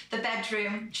the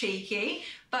bedroom, cheeky.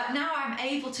 But now I'm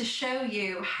able to show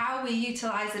you how we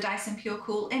utilize the Dyson Pure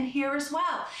Cool in here as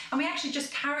well. And we actually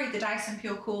just carried the Dyson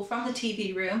Pure Cool from the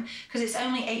TV room because it's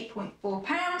only 8.4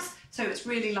 pounds, so it's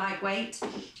really lightweight.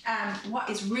 What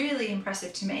is really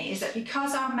impressive to me is that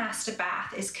because our master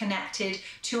bath is connected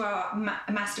to our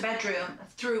master bedroom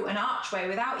through an archway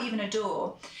without even a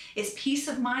door, it's peace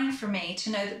of mind for me to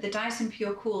know that the Dyson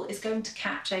Pure Cool is going to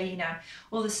capture, you know,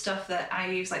 all the stuff that I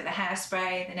use, like the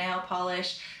hairspray, the nail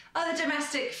polish, other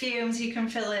domestic fumes, you can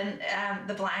fill in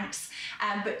the blanks,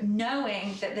 but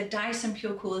knowing that the Dyson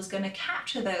Pure Cool is going to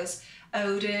capture those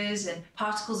odors and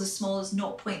particles as small as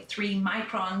 0.3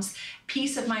 microns,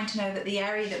 peace of mind to know that the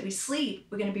area that we sleep,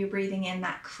 we're going to be breathing in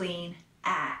that clean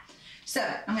air. So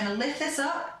I'm going to lift this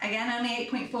up, again only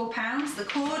 8.4 pounds, the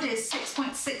cord is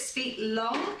 6.6 feet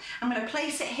long. I'm going to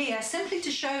place it here simply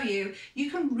to show you,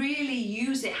 you can really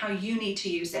use it how you need to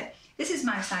use it. This is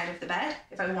my side of the bed.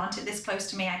 If I want it this close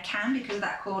to me, I can because of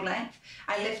that cord length.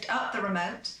 I lift up the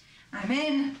remote. I'm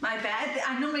in my bed.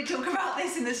 I normally talk about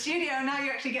this in the studio, now you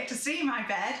actually get to see my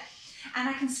bed. And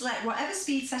I can select whatever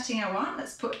speed setting I want.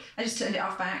 I just turned it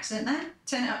off by accident then.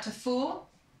 Turn it up to 4.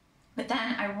 But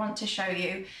then I want to show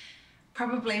you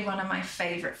probably one of my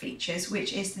favorite features,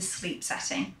 which is the sleep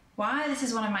setting. Why this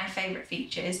is one of my favorite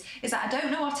features is that I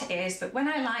don't know what it is, but when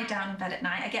I lie down in bed at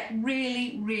night, I get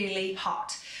really, really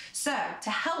hot. So to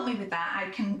help me with that, I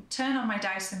can turn on my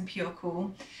Dyson Pure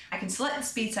Cool, I can select the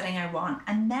speed setting I want,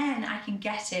 and then I can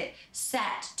get it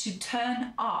set to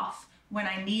turn off when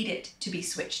I need it to be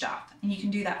switched off. And you can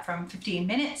do that from 15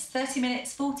 minutes, 30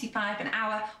 minutes, 45, an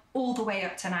hour, all the way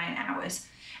up to 9 hours.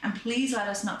 And please let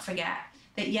us not forget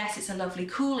that yes, it's a lovely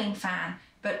cooling fan,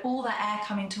 but all the air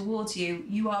coming towards you,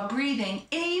 you are breathing,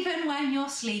 even when you're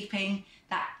sleeping,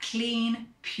 that clean,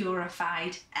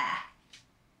 purified air.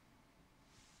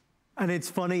 And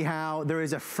it's funny how there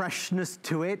is a freshness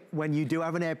to it when you do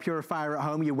have an air purifier at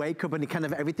home. You wake up and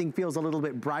everything feels a little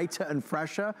bit brighter and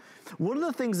fresher. One of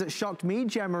the things that shocked me,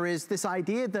 Gemma, is this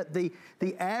idea that the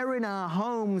air in our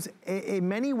homes, in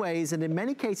many ways and in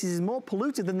many cases, is more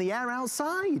polluted than the air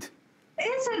outside.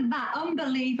 Isn't that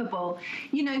unbelievable?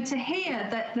 You know, to hear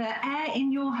that the air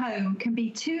in your home can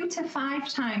be 2 to 5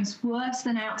 times worse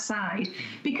than outside,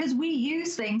 because we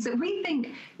use things that we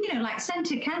think, you know, like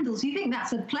scented candles, you think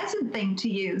that's a pleasant thing to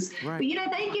use. Right. But, you know,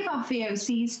 they give off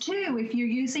VOCs too if you're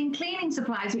using cleaning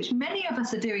supplies, which many of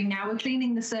us are doing now. We're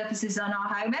cleaning the surfaces on our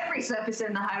home, every surface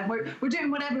in the home. We're doing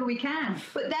whatever we can.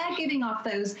 But they're giving off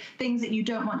those things that you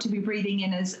don't want to be breathing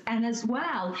in as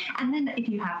well. And then if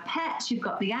you have pets, you've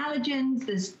got the allergens,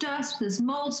 there's dust, there's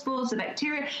mold spores, the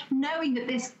bacteria, knowing that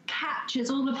this captures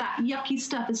all of that yucky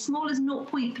stuff as small as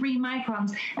 0.3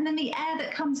 microns, and then the air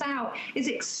that comes out is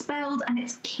expelled and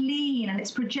it's clean and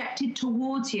it's projected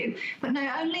towards you. But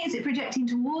not only is it projecting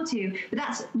towards you, but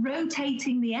that's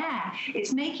rotating the air.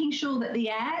 It's making sure that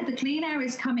the air, the clean air,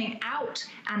 is coming out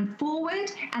and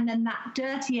forward, and then that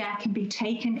dirty air can be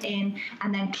taken in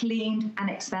and then cleaned and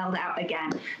expelled out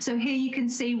again. So here you can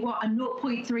see what a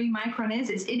 0.3 micron is.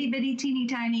 It's itty bitty teeny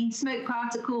tiny smoke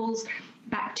particles,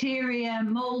 bacteria,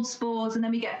 mold spores, and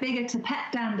then we get bigger to pet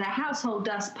dander, household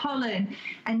dust, pollen,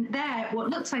 and there what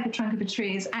looks like a trunk of a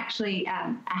tree is actually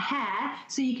a hair.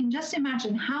 So you can just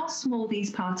imagine how small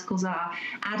these particles are.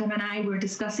 Adam and I were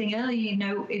discussing earlier, you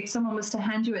know, if someone was to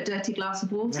hand you a dirty glass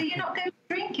of water, you're not going to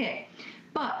drink it.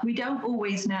 But we don't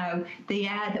always know the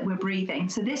air that we're breathing.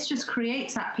 So this just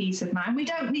creates that peace of mind. We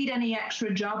don't need any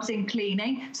extra jobs in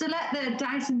cleaning. So let the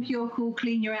Dyson Pure Cool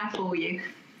clean your air for you.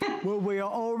 Well, we are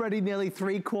already nearly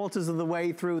 3/4 of the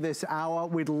way through this hour.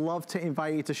 We'd love to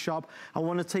invite you to shop. I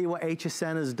want to tell you what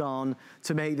HSN has done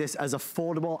to make this as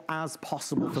affordable as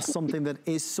possible for something that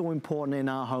is so important in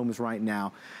our homes right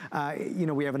now. You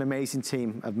know, we have an amazing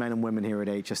team of men and women here at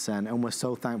HSN, and we're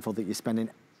so thankful that you're spending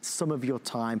some of your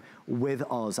time with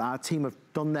us. Our team have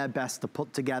done their best to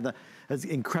put together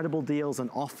incredible deals and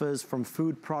offers, from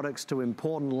food products to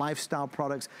important lifestyle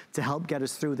products, to help get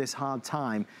us through this hard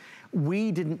time.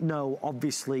 We didn't know,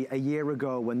 obviously, a year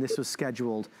ago when this was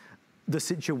scheduled, the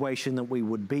situation that we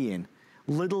would be in.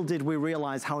 Little did we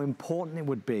realize how important it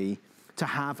would be to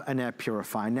have an air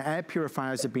purifier. Now, air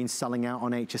purifiers have been selling out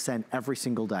on HSN every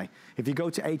single day. If you go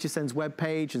to HSN's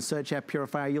webpage and search air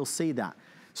purifier, you'll see that.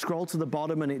 Scroll to the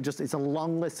bottom and it's a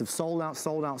long list of sold out,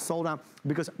 sold out, sold out,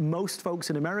 because most folks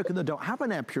in America that don't have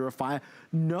an air purifier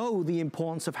know the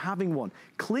importance of having one.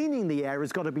 Cleaning the air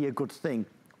has got to be a good thing,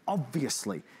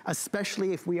 obviously,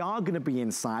 especially if we are going to be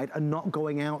inside and not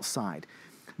going outside.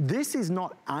 This is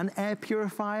not an air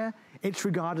purifier. It's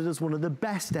regarded as one of the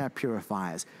best air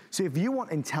purifiers. So if you want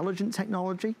intelligent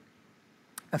technology,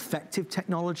 effective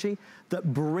technology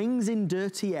that brings in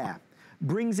dirty air,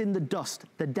 brings in the dust,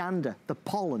 the dander, the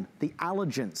pollen, the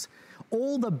allergens,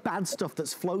 all the bad stuff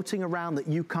that's floating around that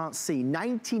you can't see.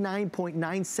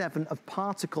 99.97 of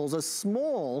particles as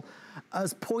small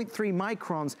as 0.3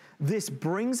 microns. This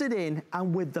brings it in,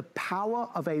 and with the power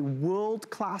of a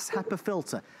world-class HEPA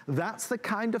filter. That's the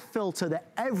kind of filter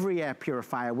that every air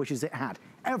purifier wishes it had,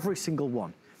 every single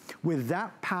one. With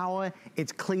that power,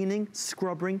 it's cleaning,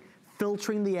 scrubbing,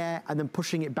 filtering the air, and then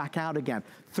pushing it back out again,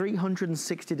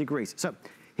 360 degrees. So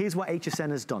here's what HSN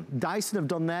has done. Dyson have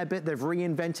done their bit. They've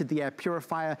reinvented the air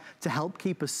purifier to help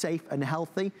keep us safe and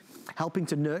healthy, helping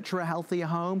to nurture a healthier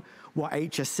home. What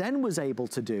HSN was able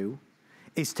to do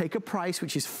is take a price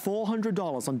which is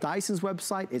 $400. On Dyson's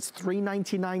website, it's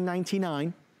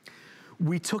 $399.99.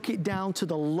 We took it down to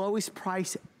the lowest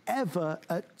price ever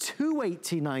at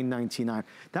 $289.99.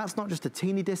 That's not just a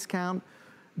teeny discount.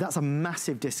 That's a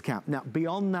massive discount. Now,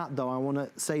 beyond that, though, I want to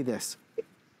say this.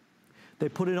 They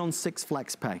put it on 6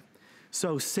 flex pay.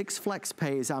 So 6 flex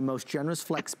pay is our most generous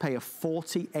flex pay of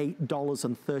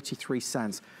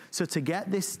 $48.33. So to get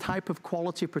this type of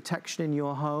quality protection in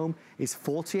your home is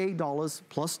 $48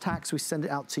 plus tax. We send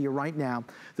it out to you right now.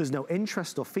 There's no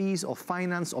interest or fees or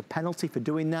finance or penalty for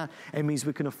doing that. It means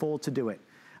we can afford to do it.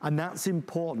 And that's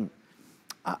important.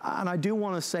 And I do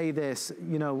want to say this,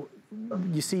 you know,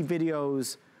 you see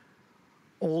videos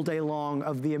all day long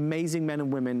of the amazing men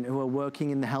and women who are working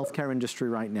in the healthcare industry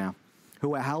right now,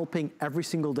 who are helping every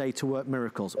single day to work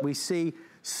miracles. We see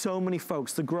so many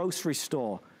folks, the grocery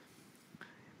store,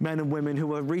 men and women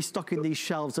who are restocking these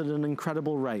shelves at an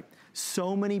incredible rate.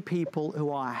 So many people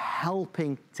who are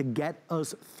helping to get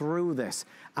us through this.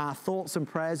 Our thoughts and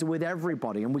prayers are with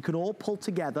everybody, and we can all pull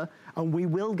together, and we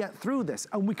will get through this,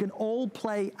 and we can all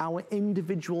play our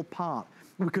individual part.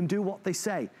 We can do what they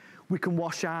say. We can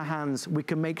wash our hands. We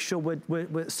can make sure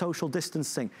we're social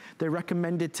distancing. They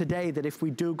recommended today that if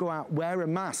we do go out, wear a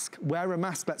mask. Wear a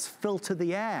mask. Let's filter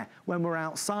the air when we're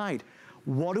outside.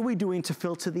 What are we doing to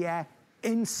filter the air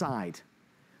inside?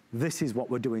 This is what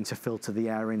we're doing to filter the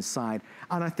air inside.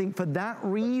 And I think for that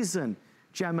reason,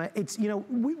 Gemma, it's, you know,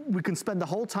 we can spend the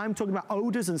whole time talking about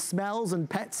odors and smells and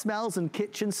pet smells and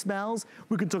kitchen smells.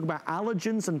 We can talk about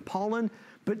allergens and pollen.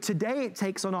 But today it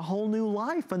takes on a whole new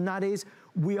life, and that is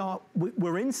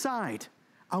we're inside,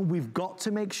 and we've got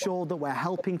to make sure that we're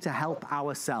helping to help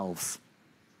ourselves.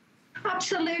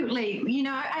 Absolutely. You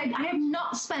know, I have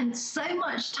not spent so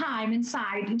much time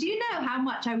inside. Do you know how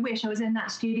much I wish I was in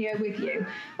that studio with you?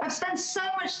 I've spent so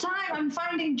much time. I'm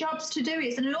finding jobs to do.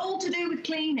 It's all to do with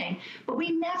cleaning. But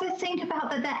we never think about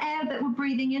the air that we're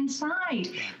breathing inside.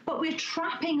 But we're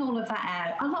trapping all of that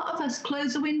air. A lot of us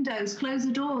close the windows, close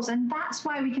the doors, and that's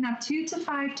why we can have 2 to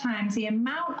 5 times the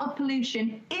amount of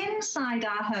pollution inside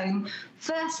our home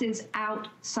versus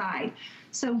outside.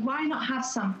 So why not have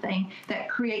something that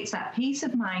creates that peace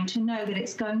of mind to know that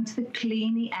it's going to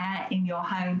clean the air in your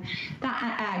home?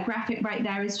 That graphic right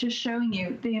there is just showing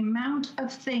you the amount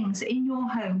of things in your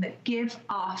home that give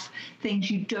off things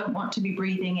you don't want to be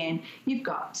breathing in. You've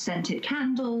got scented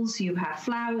candles, you have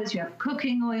flowers, you have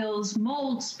cooking oils,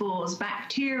 mold spores,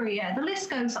 bacteria, the list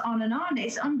goes on and on.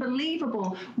 It's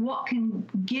unbelievable what can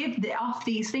give off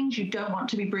these things you don't want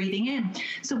to be breathing in.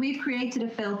 So we've created a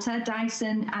filter,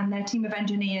 Dyson and their team of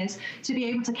engineers, to be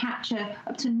able to capture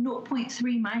up to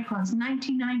 0.3 microns,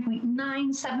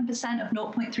 99.97% of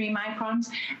 0.3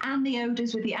 microns, and the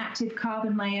odors with the active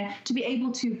carbon layer to be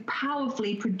able to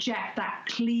powerfully project that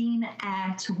clean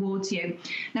air towards you.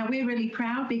 Now, we're really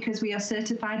proud because we are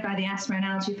certified by the Asthma and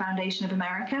Allergy Foundation of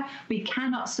America. We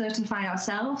cannot certify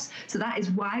ourselves, so that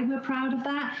is why we're proud of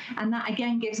that. And that,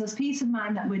 again, gives us peace of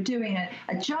mind that we're doing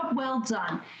a job well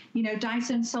done. You know,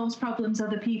 Dyson solves problems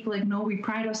other people ignore. We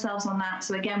pride ourselves on that.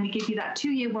 So again, we give you that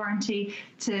 2-year warranty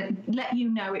to let you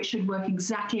know it should work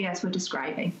exactly as we're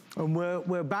describing. And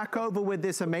we're back over with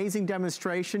this amazing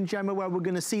demonstration, Gemma, where we're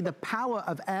going to see the power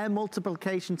of air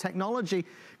multiplication technology.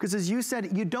 Because as you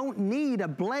said, you don't need a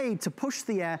blade to push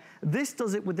the air. This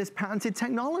does it with this patented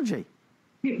technology.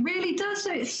 It really does.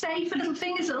 So it's safe for little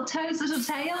fingers, little toes, little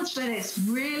tails, but it's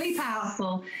really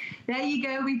powerful. There you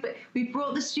go. We've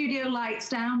brought the studio lights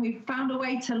down. We've found a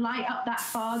way to light up that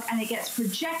fog, and it gets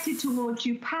projected towards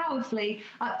you powerfully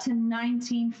up to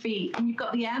 19 feet. And you've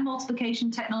got the air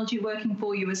multiplication technology working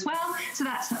for you as well. So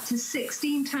that's up to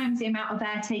 16 times the amount of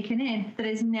air taken in that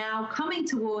is now coming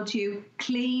towards you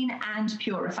clean and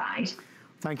purified.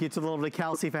 Thank you to the lovely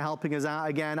Kelsey for helping us out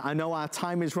again. I know our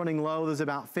time is running low. There's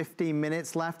about 15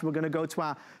 minutes left. We're going to go to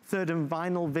our third and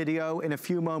final video in a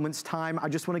few moments' time. I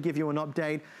just want to give you an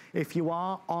update. If you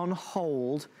are on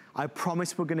hold, I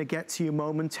promise we're going to get to you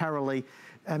momentarily.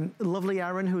 Lovely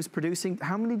Erin, who's producing,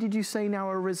 how many did you say now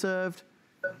are reserved?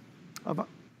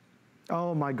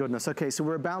 Oh my goodness. Okay, so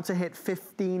we're about to hit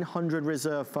 1,500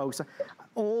 reserve, folks.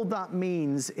 All that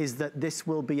means is that this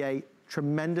will be a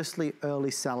tremendously early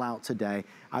sellout today.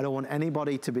 I don't want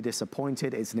anybody to be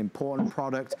disappointed. It's an important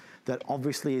product that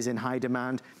obviously is in high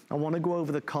demand. I want to go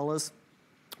over the colors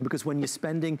because when you're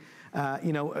spending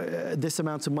this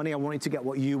amount of money, I want you to get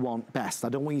what you want best. I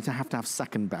don't want you to have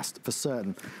second best for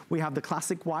certain. We have the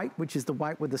classic white, which is the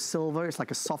white with the silver. It's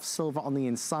like a soft silver on the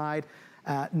inside.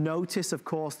 Notice, of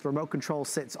course, the remote control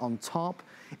sits on top.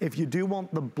 If you do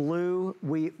want the blue,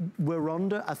 we're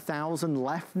under 1,000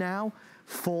 left now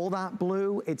for that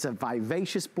blue. It's a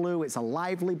vivacious blue, it's a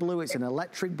lively blue, it's an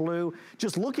electric blue.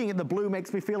 Just looking at the blue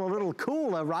makes me feel a little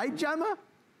cooler, right, Gemma?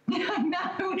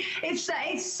 No, it's so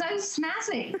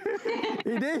snazzy.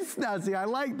 It is snazzy, I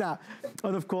like that.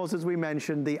 And of course, as we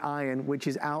mentioned, the iron, which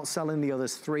is outselling the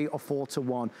others 3 or 4 to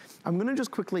 1. I'm gonna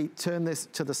just quickly turn this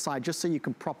to the side just so you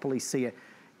can properly see it.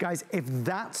 Guys, if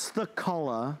that's the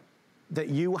color that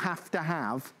you have to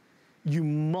have, you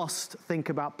must think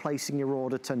about placing your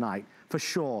order tonight, for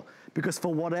sure. Because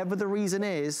for whatever the reason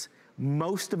is,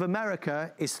 most of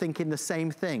America is thinking the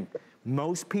same thing.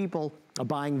 Most people are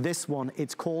buying this one.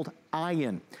 It's called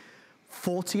Iron.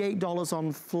 $48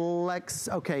 on Flex,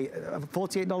 okay,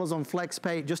 $48 on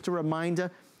FlexPay. Just a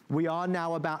reminder, we are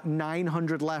now about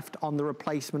 900 left on the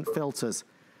replacement filters,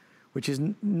 which is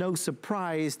no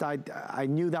surprise. I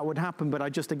knew that would happen, but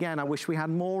I wish we had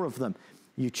more of them.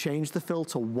 You change the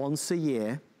filter once a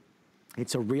year.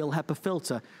 It's a real HEPA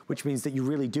filter, which means that you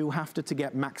really do have to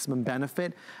get maximum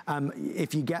benefit.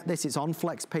 If you get this, it's on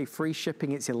FlexPay, free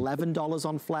shipping. It's $11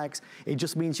 on Flex. It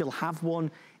just means you'll have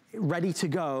one ready to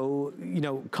go, you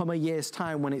know, come a year's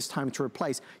time when it's time to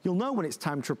replace. You'll know when it's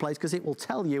time to replace because it will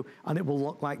tell you, and it will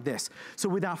look like this. So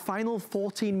with our final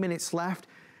 14 minutes left,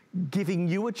 giving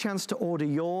you a chance to order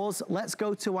yours, let's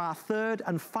go to our third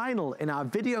and final in our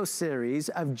video series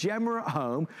of Gemma at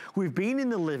Home. We've been in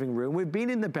the living room, we've been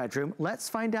in the bedroom. Let's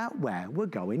find out where we're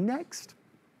going next.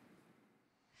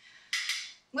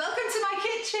 Welcome to my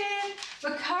kitchen.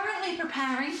 We're currently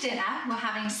preparing dinner. We're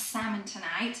having salmon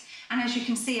tonight. And as you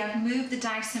can see, I've moved the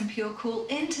Dyson Pure Cool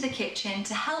into the kitchen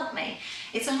to help me.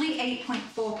 It's only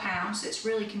 8.4 pounds, so it's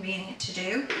really convenient to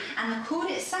do. And the cord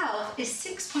itself is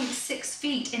 6.6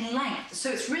 feet in length.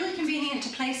 So it's really convenient to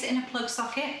place it in a plug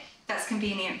socket. That's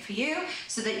convenient for you,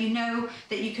 so that you know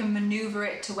that you can maneuver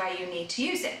it to where you need to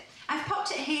use it. I've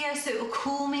popped it here so it will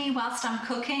cool me whilst I'm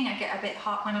cooking. I get a bit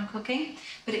hot when I'm cooking,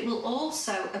 but it will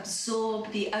also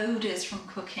absorb the odors from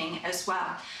cooking as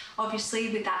well.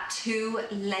 Obviously with that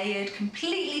 2-layered,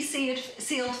 completely sealed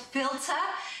filter,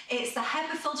 it's the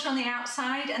HEPA filter on the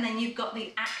outside, and then you've got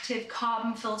the active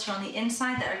carbon filter on the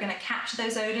inside that are going to capture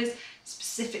those odors,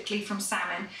 specifically from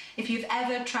salmon. If you've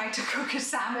ever tried to cook a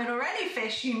salmon or any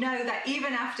fish, you know that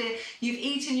even after you've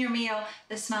eaten your meal,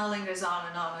 the smell lingers on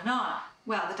and on and on.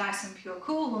 Well, the Dyson Pure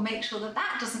Cool will make sure that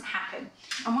that doesn't happen.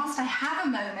 And whilst I have a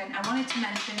moment, I wanted to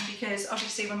mention, because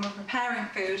obviously when we're preparing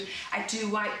food, I do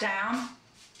wipe down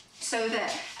so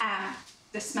that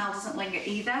the smell doesn't linger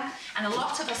either. And a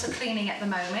lot of us are cleaning at the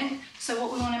moment. So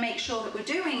what we want to make sure that we're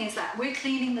doing is that we're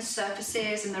cleaning the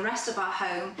surfaces and the rest of our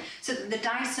home so that the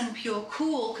Dyson Pure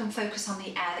Cool can focus on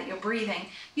the air that you're breathing.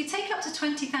 You take up to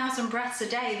 20,000 breaths a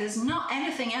day. There's not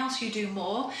anything else you do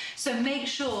more. So make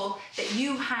sure that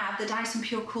you have the Dyson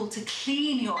Pure Cool to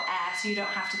clean your air so you don't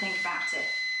have to think about it.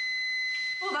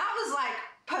 Well, that was like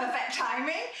perfect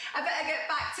timing. I better get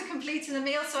back to completing the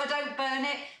meal so I don't burn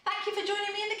it. Thank you for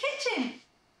joining me in the kitchen.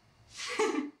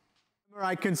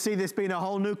 I can see this being a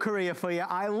whole new career for you.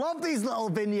 I love these little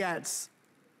vignettes.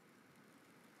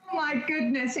 Oh my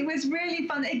goodness, it was really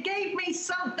fun. It gave me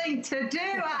something to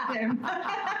do, Adam.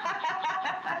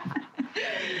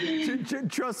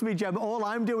 Trust me, Jem, all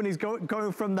I'm doing is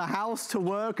going from the house to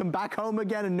work and back home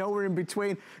again and nowhere in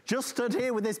between. Just stood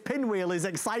here with this pinwheel is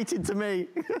exciting to me.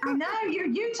 I know, you're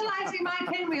utilising my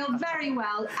pinwheel very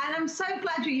well, and I'm so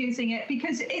glad you're using it,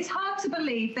 because it's hard to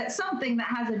believe that something that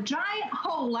has a giant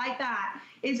hole like that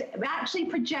is actually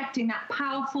projecting that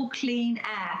powerful, clean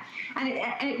air. And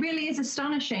it really is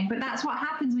astonishing, but that's what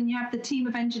happens when you have the team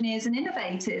of engineers and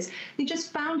innovators. They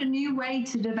just found a new way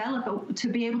to develop, to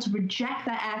be able to project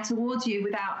that air towards you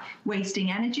without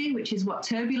wasting energy, which is what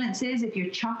turbulence is if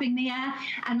you're chopping the air,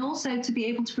 and also to be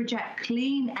able to project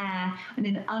clean air and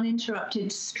an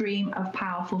uninterrupted stream of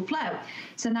powerful flow.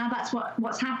 So now that's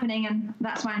what's happening, and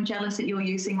that's why I'm jealous that you're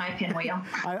using my pinwheel.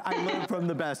 I learned from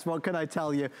the best, what can I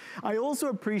tell you? I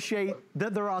also appreciate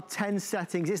that there are 10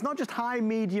 settings. It's not just high,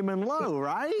 medium, and low,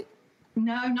 right?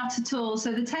 No, not at all.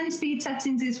 So the 10-speed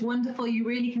settings is wonderful. You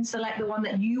really can select the one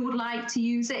that you would like to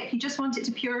use it. If you just want it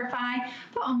to purify,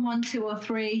 put on 1, 2, or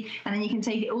 3, and then you can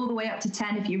take it all the way up to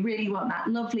 10 if you really want that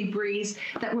lovely breeze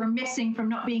that we're missing from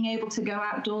not being able to go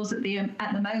outdoors at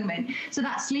the moment. So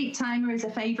that sleep timer is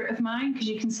a favorite of mine, because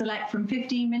you can select from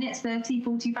 15 minutes, 30,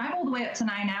 45, all the way up to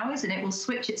 9 hours, and it will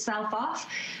switch itself off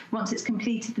once it's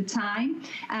completed the time.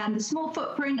 The small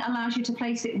footprint allows you to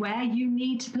place it where you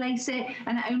need to place it,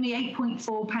 and at only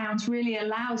 8.4 pounds really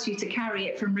allows you to carry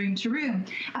it from room to room.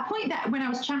 A point that when I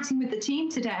was chatting with the team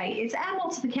today, it's air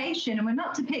multiplication, and we're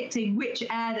not depicting which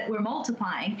air that we're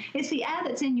multiplying, it's the air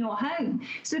that's in your home.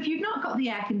 So if you've not got the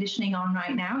air conditioning on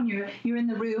right now and you're in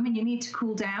the room and you need to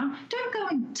cool down, don't go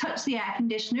and touch the air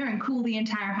conditioner and cool the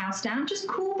entire house down, just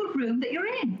cool the room that you're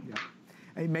in. Yeah.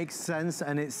 It makes sense,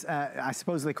 and it's, I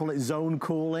suppose they call it zone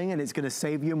cooling, and it's gonna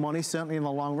save you money, certainly in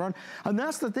the long run. And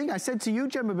that's the thing, I said to you,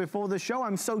 Gemma, before the show,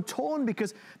 I'm so torn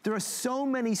because there are so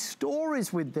many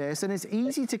stories with this, and it's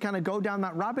easy to kind of go down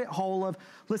that rabbit hole of,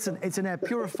 listen, it's an air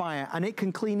purifier, and it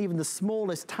can clean even the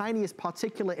smallest, tiniest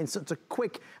particulate in such a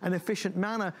quick and efficient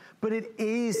manner, but it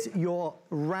is your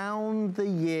round the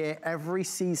year, every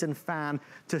season fan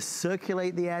to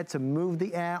circulate the air, to move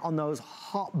the air on those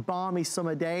hot, balmy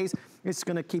summer days. It's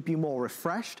gonna keep you more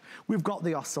refreshed. We've got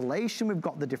the oscillation, we've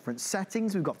got the different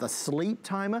settings, we've got the sleep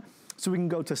timer, so we can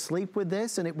go to sleep with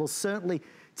this, and it will certainly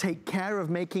take care of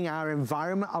making our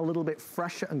environment a little bit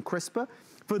fresher and crisper.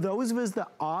 For those of us that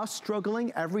are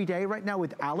struggling every day right now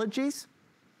with allergies,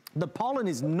 the pollen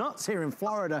is nuts here in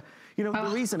Florida. You know,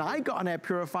 the reason I got an air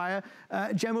purifier,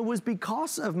 Gemma, was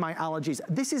because of my allergies.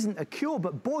 This isn't a cure,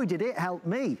 but boy, did it help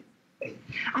me.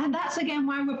 And that's again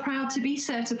why we're proud to be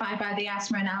certified by the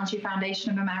Asthma and Allergy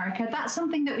Foundation of America. That's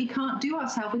something that we can't do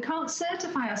ourselves. We can't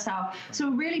certify ourselves. So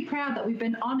we're really proud that we've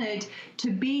been honored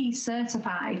to be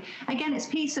certified. Again, it's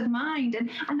peace of mind. And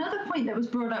another point that was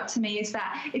brought up to me is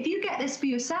that if you get this for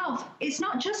yourself, it's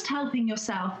not just helping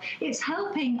yourself, it's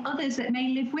helping others that may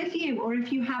live with you. Or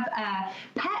if you have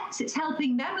pets, it's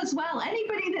helping them as well.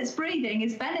 Anybody that's breathing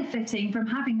is benefiting from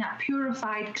having that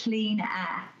purified, clean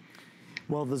air.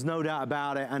 Well, there's no doubt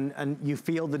about it, and you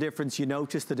feel the difference, you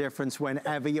notice the difference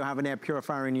whenever you have an air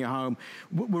purifier in your home.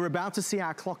 We're about to see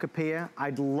our clock appear.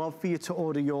 I'd love for you to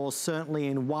order yours, certainly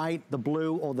in white, the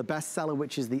blue, or the bestseller,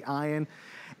 which is the iron.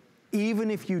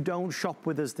 Even if you don't shop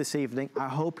with us this evening, I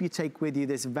hope you take with you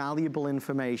this valuable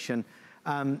information.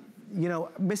 You know,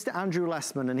 Mr. Andrew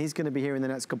Lessman, and he's gonna be here in the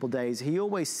next couple of days, he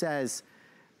always says,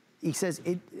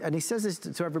 and he says this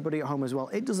to everybody at home as well,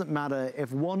 it doesn't matter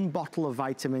if one bottle of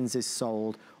vitamins is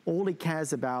sold, all he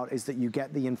cares about is that you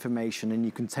get the information and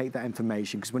you can take that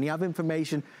information, because when you have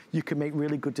information, you can make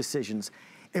really good decisions.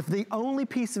 If the only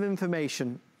piece of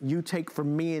information you take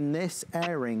from me in this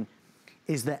airing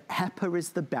is that HEPA is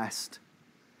the best,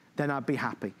 then I'd be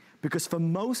happy. Because for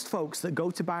most folks that go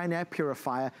to buy an air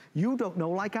purifier, you don't know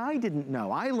like I didn't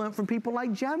know. I learned from people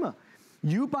like Gemma.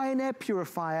 You buy an air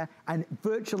purifier, and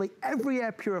virtually every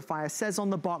air purifier says on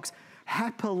the box,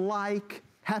 HEPA-like,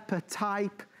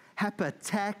 HEPA-type,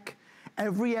 HEPA-tech.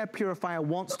 Every air purifier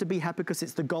wants to be HEPA because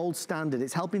it's the gold standard.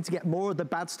 It's helping to get more of the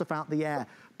bad stuff out the air.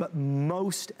 But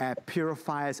most air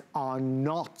purifiers are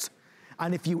not.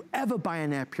 And if you ever buy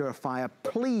an air purifier,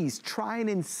 please try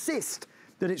and insist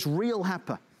that it's real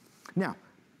HEPA. Now,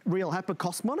 real HEPA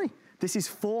costs money. This is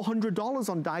 $400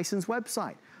 on Dyson's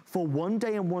website. For 1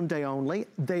 day and 1 day only,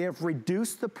 they have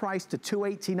reduced the price to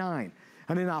 $289.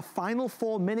 And in our final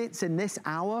 4 minutes in this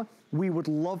hour, we would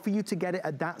love for you to get it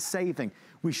at that saving.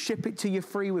 We ship it to you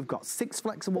free. We've got 6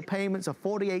 flexible payments of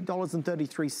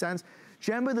 $48.33.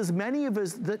 Gemma, there's many of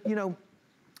us that, you know,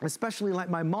 especially like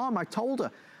my mom, I told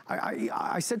her,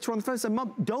 I said to her on the phone, I said,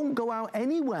 Mom, don't go out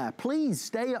anywhere. Please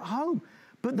stay at home.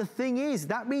 But the thing is,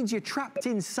 that means you're trapped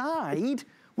inside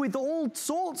with all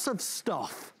sorts of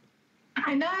stuff.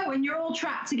 I know, and you're all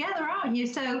trapped together, aren't you?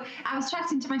 So I was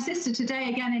chatting to my sister today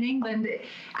again in England,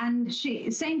 and she,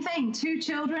 same thing, 2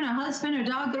 children, a husband, a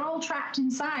dog, they're all trapped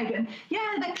inside. And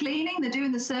yeah, they're cleaning, they're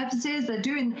doing the surfaces, they're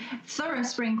doing thorough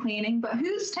spring cleaning, but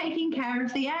who's taking care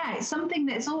of the air? It's something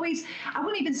that's always, I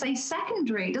wouldn't even say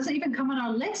secondary, it doesn't even come on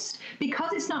our list,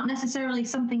 because it's not necessarily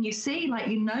something you see, like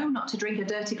you know not to drink a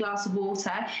dirty glass of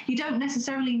water, you don't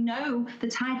necessarily know the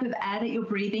type of air that you're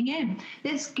breathing in.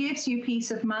 This gives you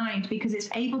peace of mind, because it's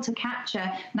able to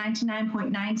capture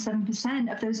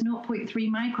 99.97% of those 0.3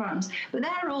 microns. But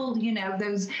they're all, you know,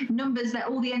 those numbers that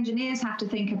all the engineers have to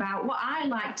think about. What I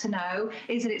like to know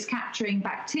is that it's capturing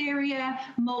bacteria,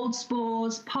 mold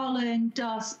spores, pollen,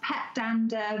 dust, pet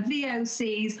dander,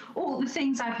 VOCs, all the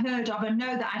things I've heard of and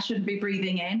know that I shouldn't be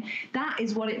breathing in. That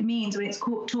is what it means when it's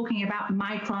talking about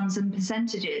microns and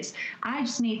percentages. I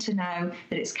just need to know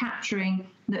that it's capturing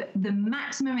the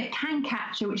maximum it can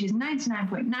capture, which is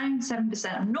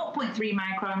 99.97% of 0.3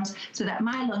 microns, so that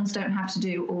my lungs don't have to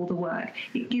do all the work.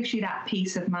 It gives you that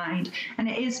peace of mind. And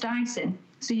it is Dyson.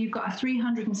 So you've got a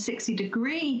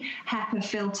 360-degree HEPA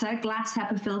filter, glass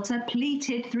HEPA filter,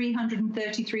 pleated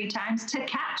 333 times to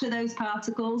capture those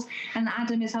particles. And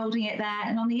Adam is holding it there.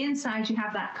 And on the inside, you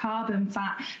have that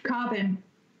carbon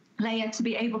layer to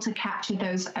be able to capture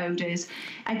those odors.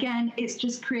 Again, it's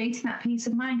just creating that peace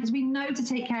of mind, because we know to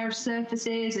take care of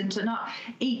surfaces and to not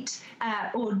eat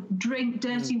or drink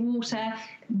dirty water.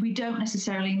 We don't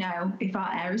necessarily know if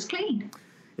our air is clean.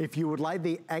 If you would like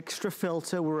the extra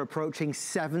filter, we're approaching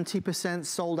 70%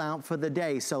 sold out for the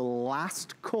day. So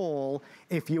last call,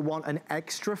 if you want an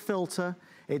extra filter,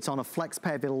 it's on a flex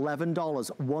pay of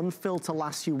 $11. One filter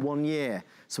lasts you 1 year.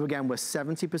 So again, we're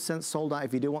 70% sold out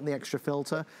if you do want the extra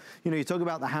filter. You know, you talk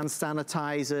about the hand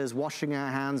sanitizers, washing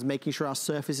our hands, making sure our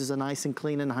surfaces are nice and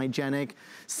clean and hygienic,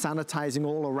 sanitizing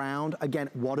all around. Again,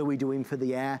 what are we doing for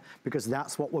the air? Because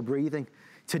that's what we're breathing.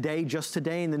 Today, just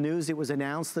today in the news, it was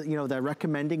announced that, you know, they're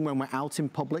recommending when we're out in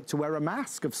public to wear a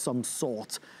mask of some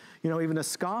sort. You know, even a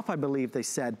scarf, I believe they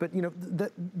said. But, you know,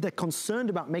 they're concerned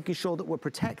about making sure that we're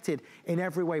protected in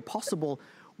every way possible.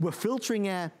 We're filtering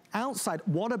air outside.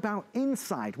 What about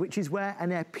inside, which is where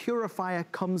an air purifier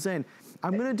comes in?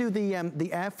 I'm going to do the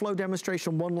airflow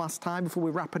demonstration one last time before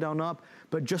we wrap it on up.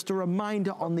 But just a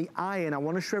reminder on the iron, I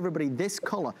want to show everybody this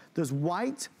color. There's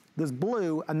white, there's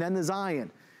blue, and then there's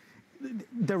iron.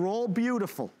 They're all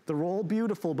beautiful. They're all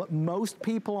beautiful, but most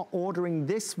people are ordering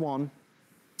this one.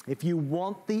 If you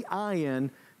want the iron,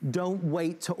 don't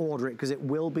wait to order it because it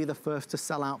will be the first to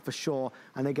sell out for sure.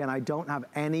 And again, I don't have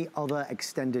any other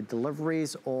extended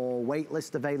deliveries or wait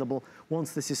list available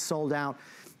once this is sold out.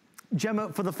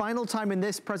 Gemma, for the final time in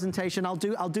this presentation, I'll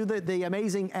do the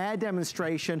amazing air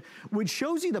demonstration, which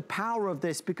shows you the power of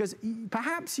this, because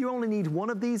perhaps you only need one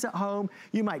of these at home.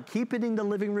 You might keep it in the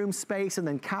living room space and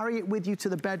then carry it with you to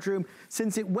the bedroom,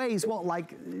 since it weighs, what,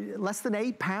 like less than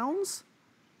 8 pounds?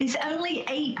 It's only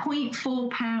 8.4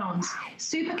 pounds.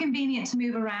 Super convenient to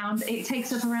move around. It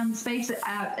takes up around the space of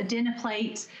a dinner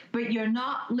plate, but you're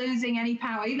not losing any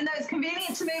power. Even though it's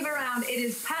convenient to move around, it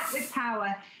is packed with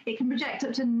power. It can project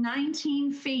up to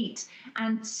 19 feet,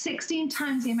 and 16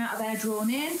 times the amount of air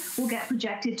drawn in will get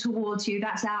projected towards you.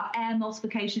 That's our air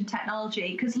multiplication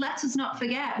technology. Because let us not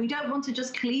forget, we don't want to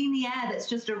just clean the air that's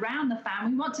just around the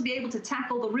fan. We want to be able to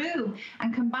tackle the room,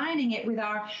 and combining it with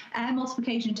our air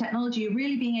multiplication technology,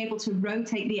 really being able to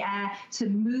rotate the air, to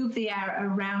move the air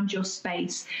around your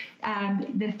space.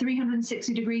 The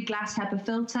 360-degree glass HEPA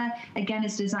filter, again,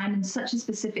 is designed in such a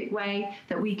specific way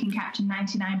that we can capture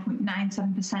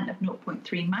 99.97% of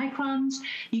 0.3 microns.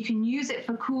 You can use it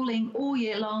for cooling all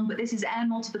year long, but this is air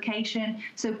multiplication,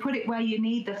 so put it where you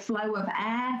need the flow of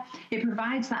air. It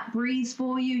provides that breeze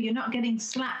for you. You're not getting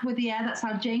slapped with the air. That's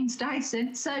how Sir James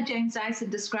Dyson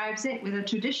describes it. With a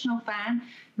traditional fan,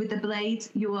 with the blades,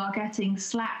 you are getting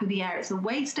slapped with the air. It's a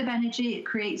waste of energy. It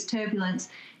creates turbulence.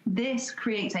 This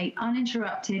creates an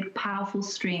uninterrupted, powerful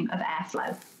stream of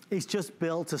airflow. It's just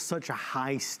built to such a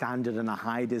high standard and a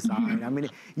high design. I mean,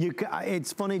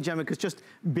 it's funny, Gemma, because just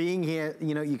being here,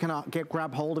 you know, you cannot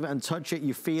grab hold of it and touch it.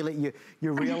 You feel it.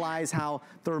 You realize how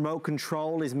the remote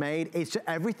control is made. It's just,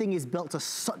 everything is built to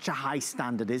such a high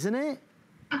standard, isn't it?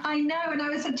 I know, and I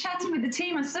was chatting with the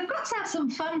team. I said, I've got to have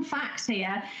some fun facts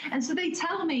here. And so they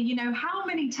tell me, you know, how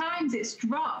many times it's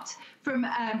dropped from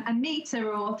a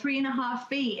meter or 3.5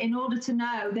 feet in order to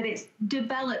know that it's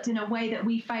developed in a way that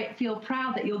we feel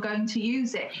proud that you're going to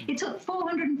use it. It took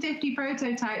 450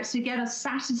 prototypes to get us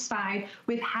satisfied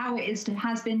with how it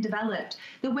has been developed.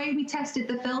 The way we tested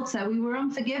the filter, we were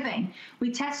unforgiving.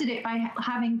 We tested it by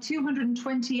having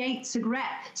 228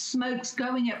 cigarette smokes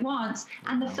going at once,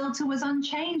 and the filter was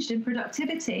unchanged in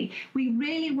productivity. We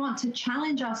really want to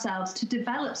challenge ourselves to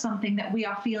develop something that we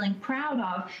are feeling proud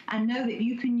of, and know that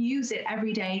you can use it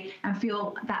every day and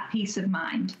feel that peace of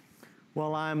mind.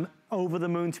 Well, I'm over the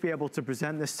moon to be able to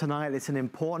present this tonight. It's an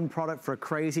important product for a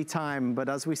crazy time, but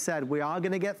as we said, we are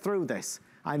going to get through this.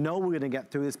 I know we're going to get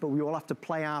through this, but we all have to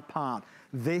play our part.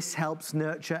 This helps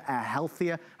nurture a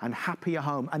healthier and happier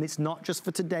home, and it's not just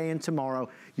for today and tomorrow.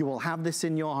 You will have this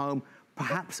in your home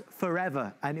perhaps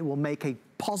forever, and it will make a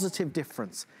positive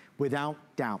difference without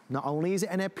doubt. Not only is it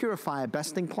an air purifier,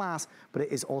 best in class, but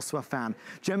it is also a fan.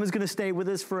 Gemma's going to stay with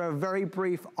us for a very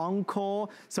brief encore.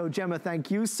 So Gemma, thank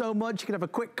you so much. You can have a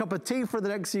quick cup of tea for the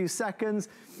next few seconds.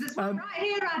 This one right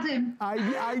here, Adam.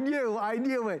 I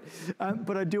knew it.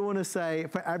 But I do want to say,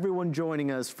 for everyone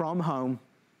joining us from home,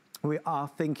 we are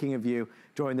thinking of you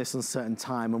during this uncertain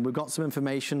time, and we've got some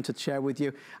information to share with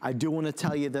you. I do want to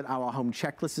tell you that our home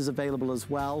checklist is available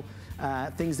as well.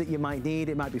 Things that you might need,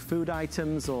 it might be food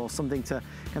items or something to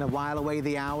kind of while away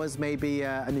the hours, maybe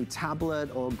a new tablet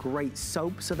or great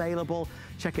soaps available.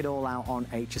 Check it all out on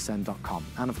hsn.com.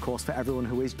 And of course, for everyone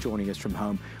who is joining us from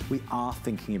home, we are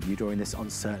thinking of you during this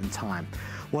uncertain time.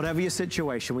 Whatever your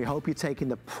situation, we hope you're taking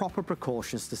the proper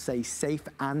precautions to stay safe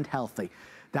and healthy.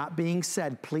 That being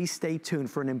said, please stay tuned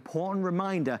for an important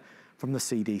reminder from the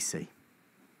CDC.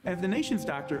 As the nation's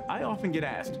doctor, I often get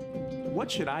asked, what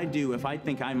should I do if I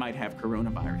think I might have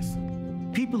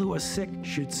coronavirus? People who are sick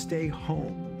should stay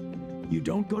home. You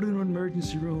don't go to an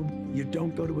emergency room. You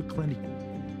don't go to a clinic.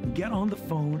 get on the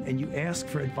phone and you ask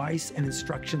for advice and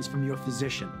instructions from your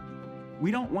physician. We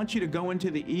don't want you to go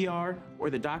into the ER or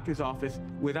the doctor's office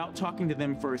without talking to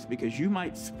them first, because you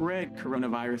might spread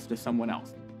coronavirus to someone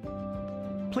else.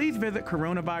 Please visit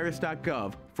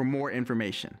coronavirus.gov for more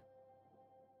information.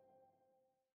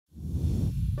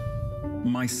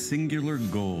 My singular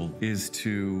goal is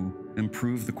to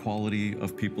improve the quality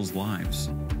of people's lives.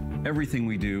 Everything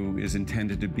we do is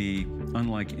intended to be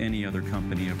unlike any other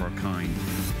company of our kind.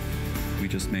 We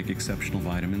just make exceptional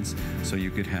vitamins so you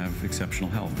could have exceptional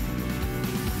health.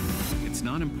 It's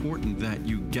not important that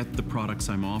you get the products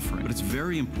I'm offering, but it's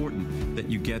very important that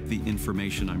you get the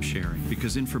information I'm sharing,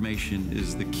 because information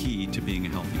is the key to being a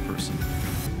healthy person.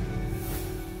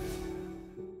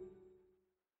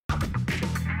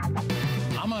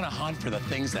 I'm on a hunt for the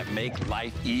things that make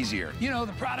life easier. You know,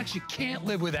 the products you can't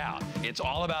live without. It's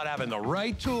all about having the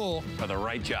right tool for the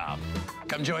right job.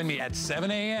 Come join me at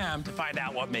 7 a.m. to find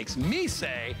out what makes me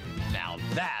say, now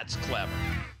that's clever.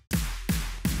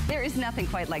 There is nothing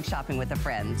quite like shopping with a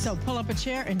friend. So pull up a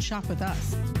chair and shop with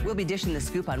us. We'll be dishing the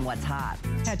scoop on what's hot.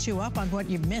 Catch you up on what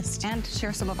you've missed. And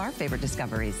share some of our favorite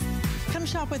discoveries. Come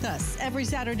shop with us every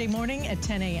Saturday morning at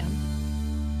 10 a.m.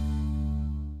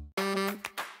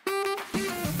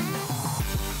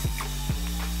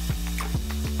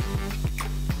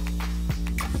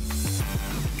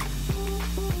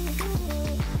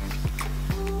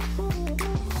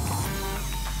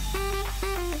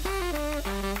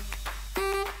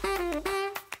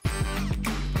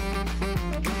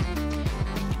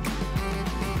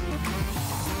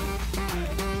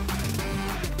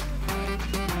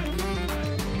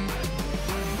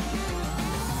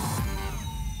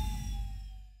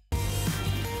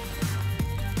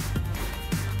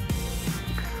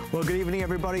 Well, good evening,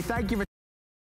 everybody. Thank you for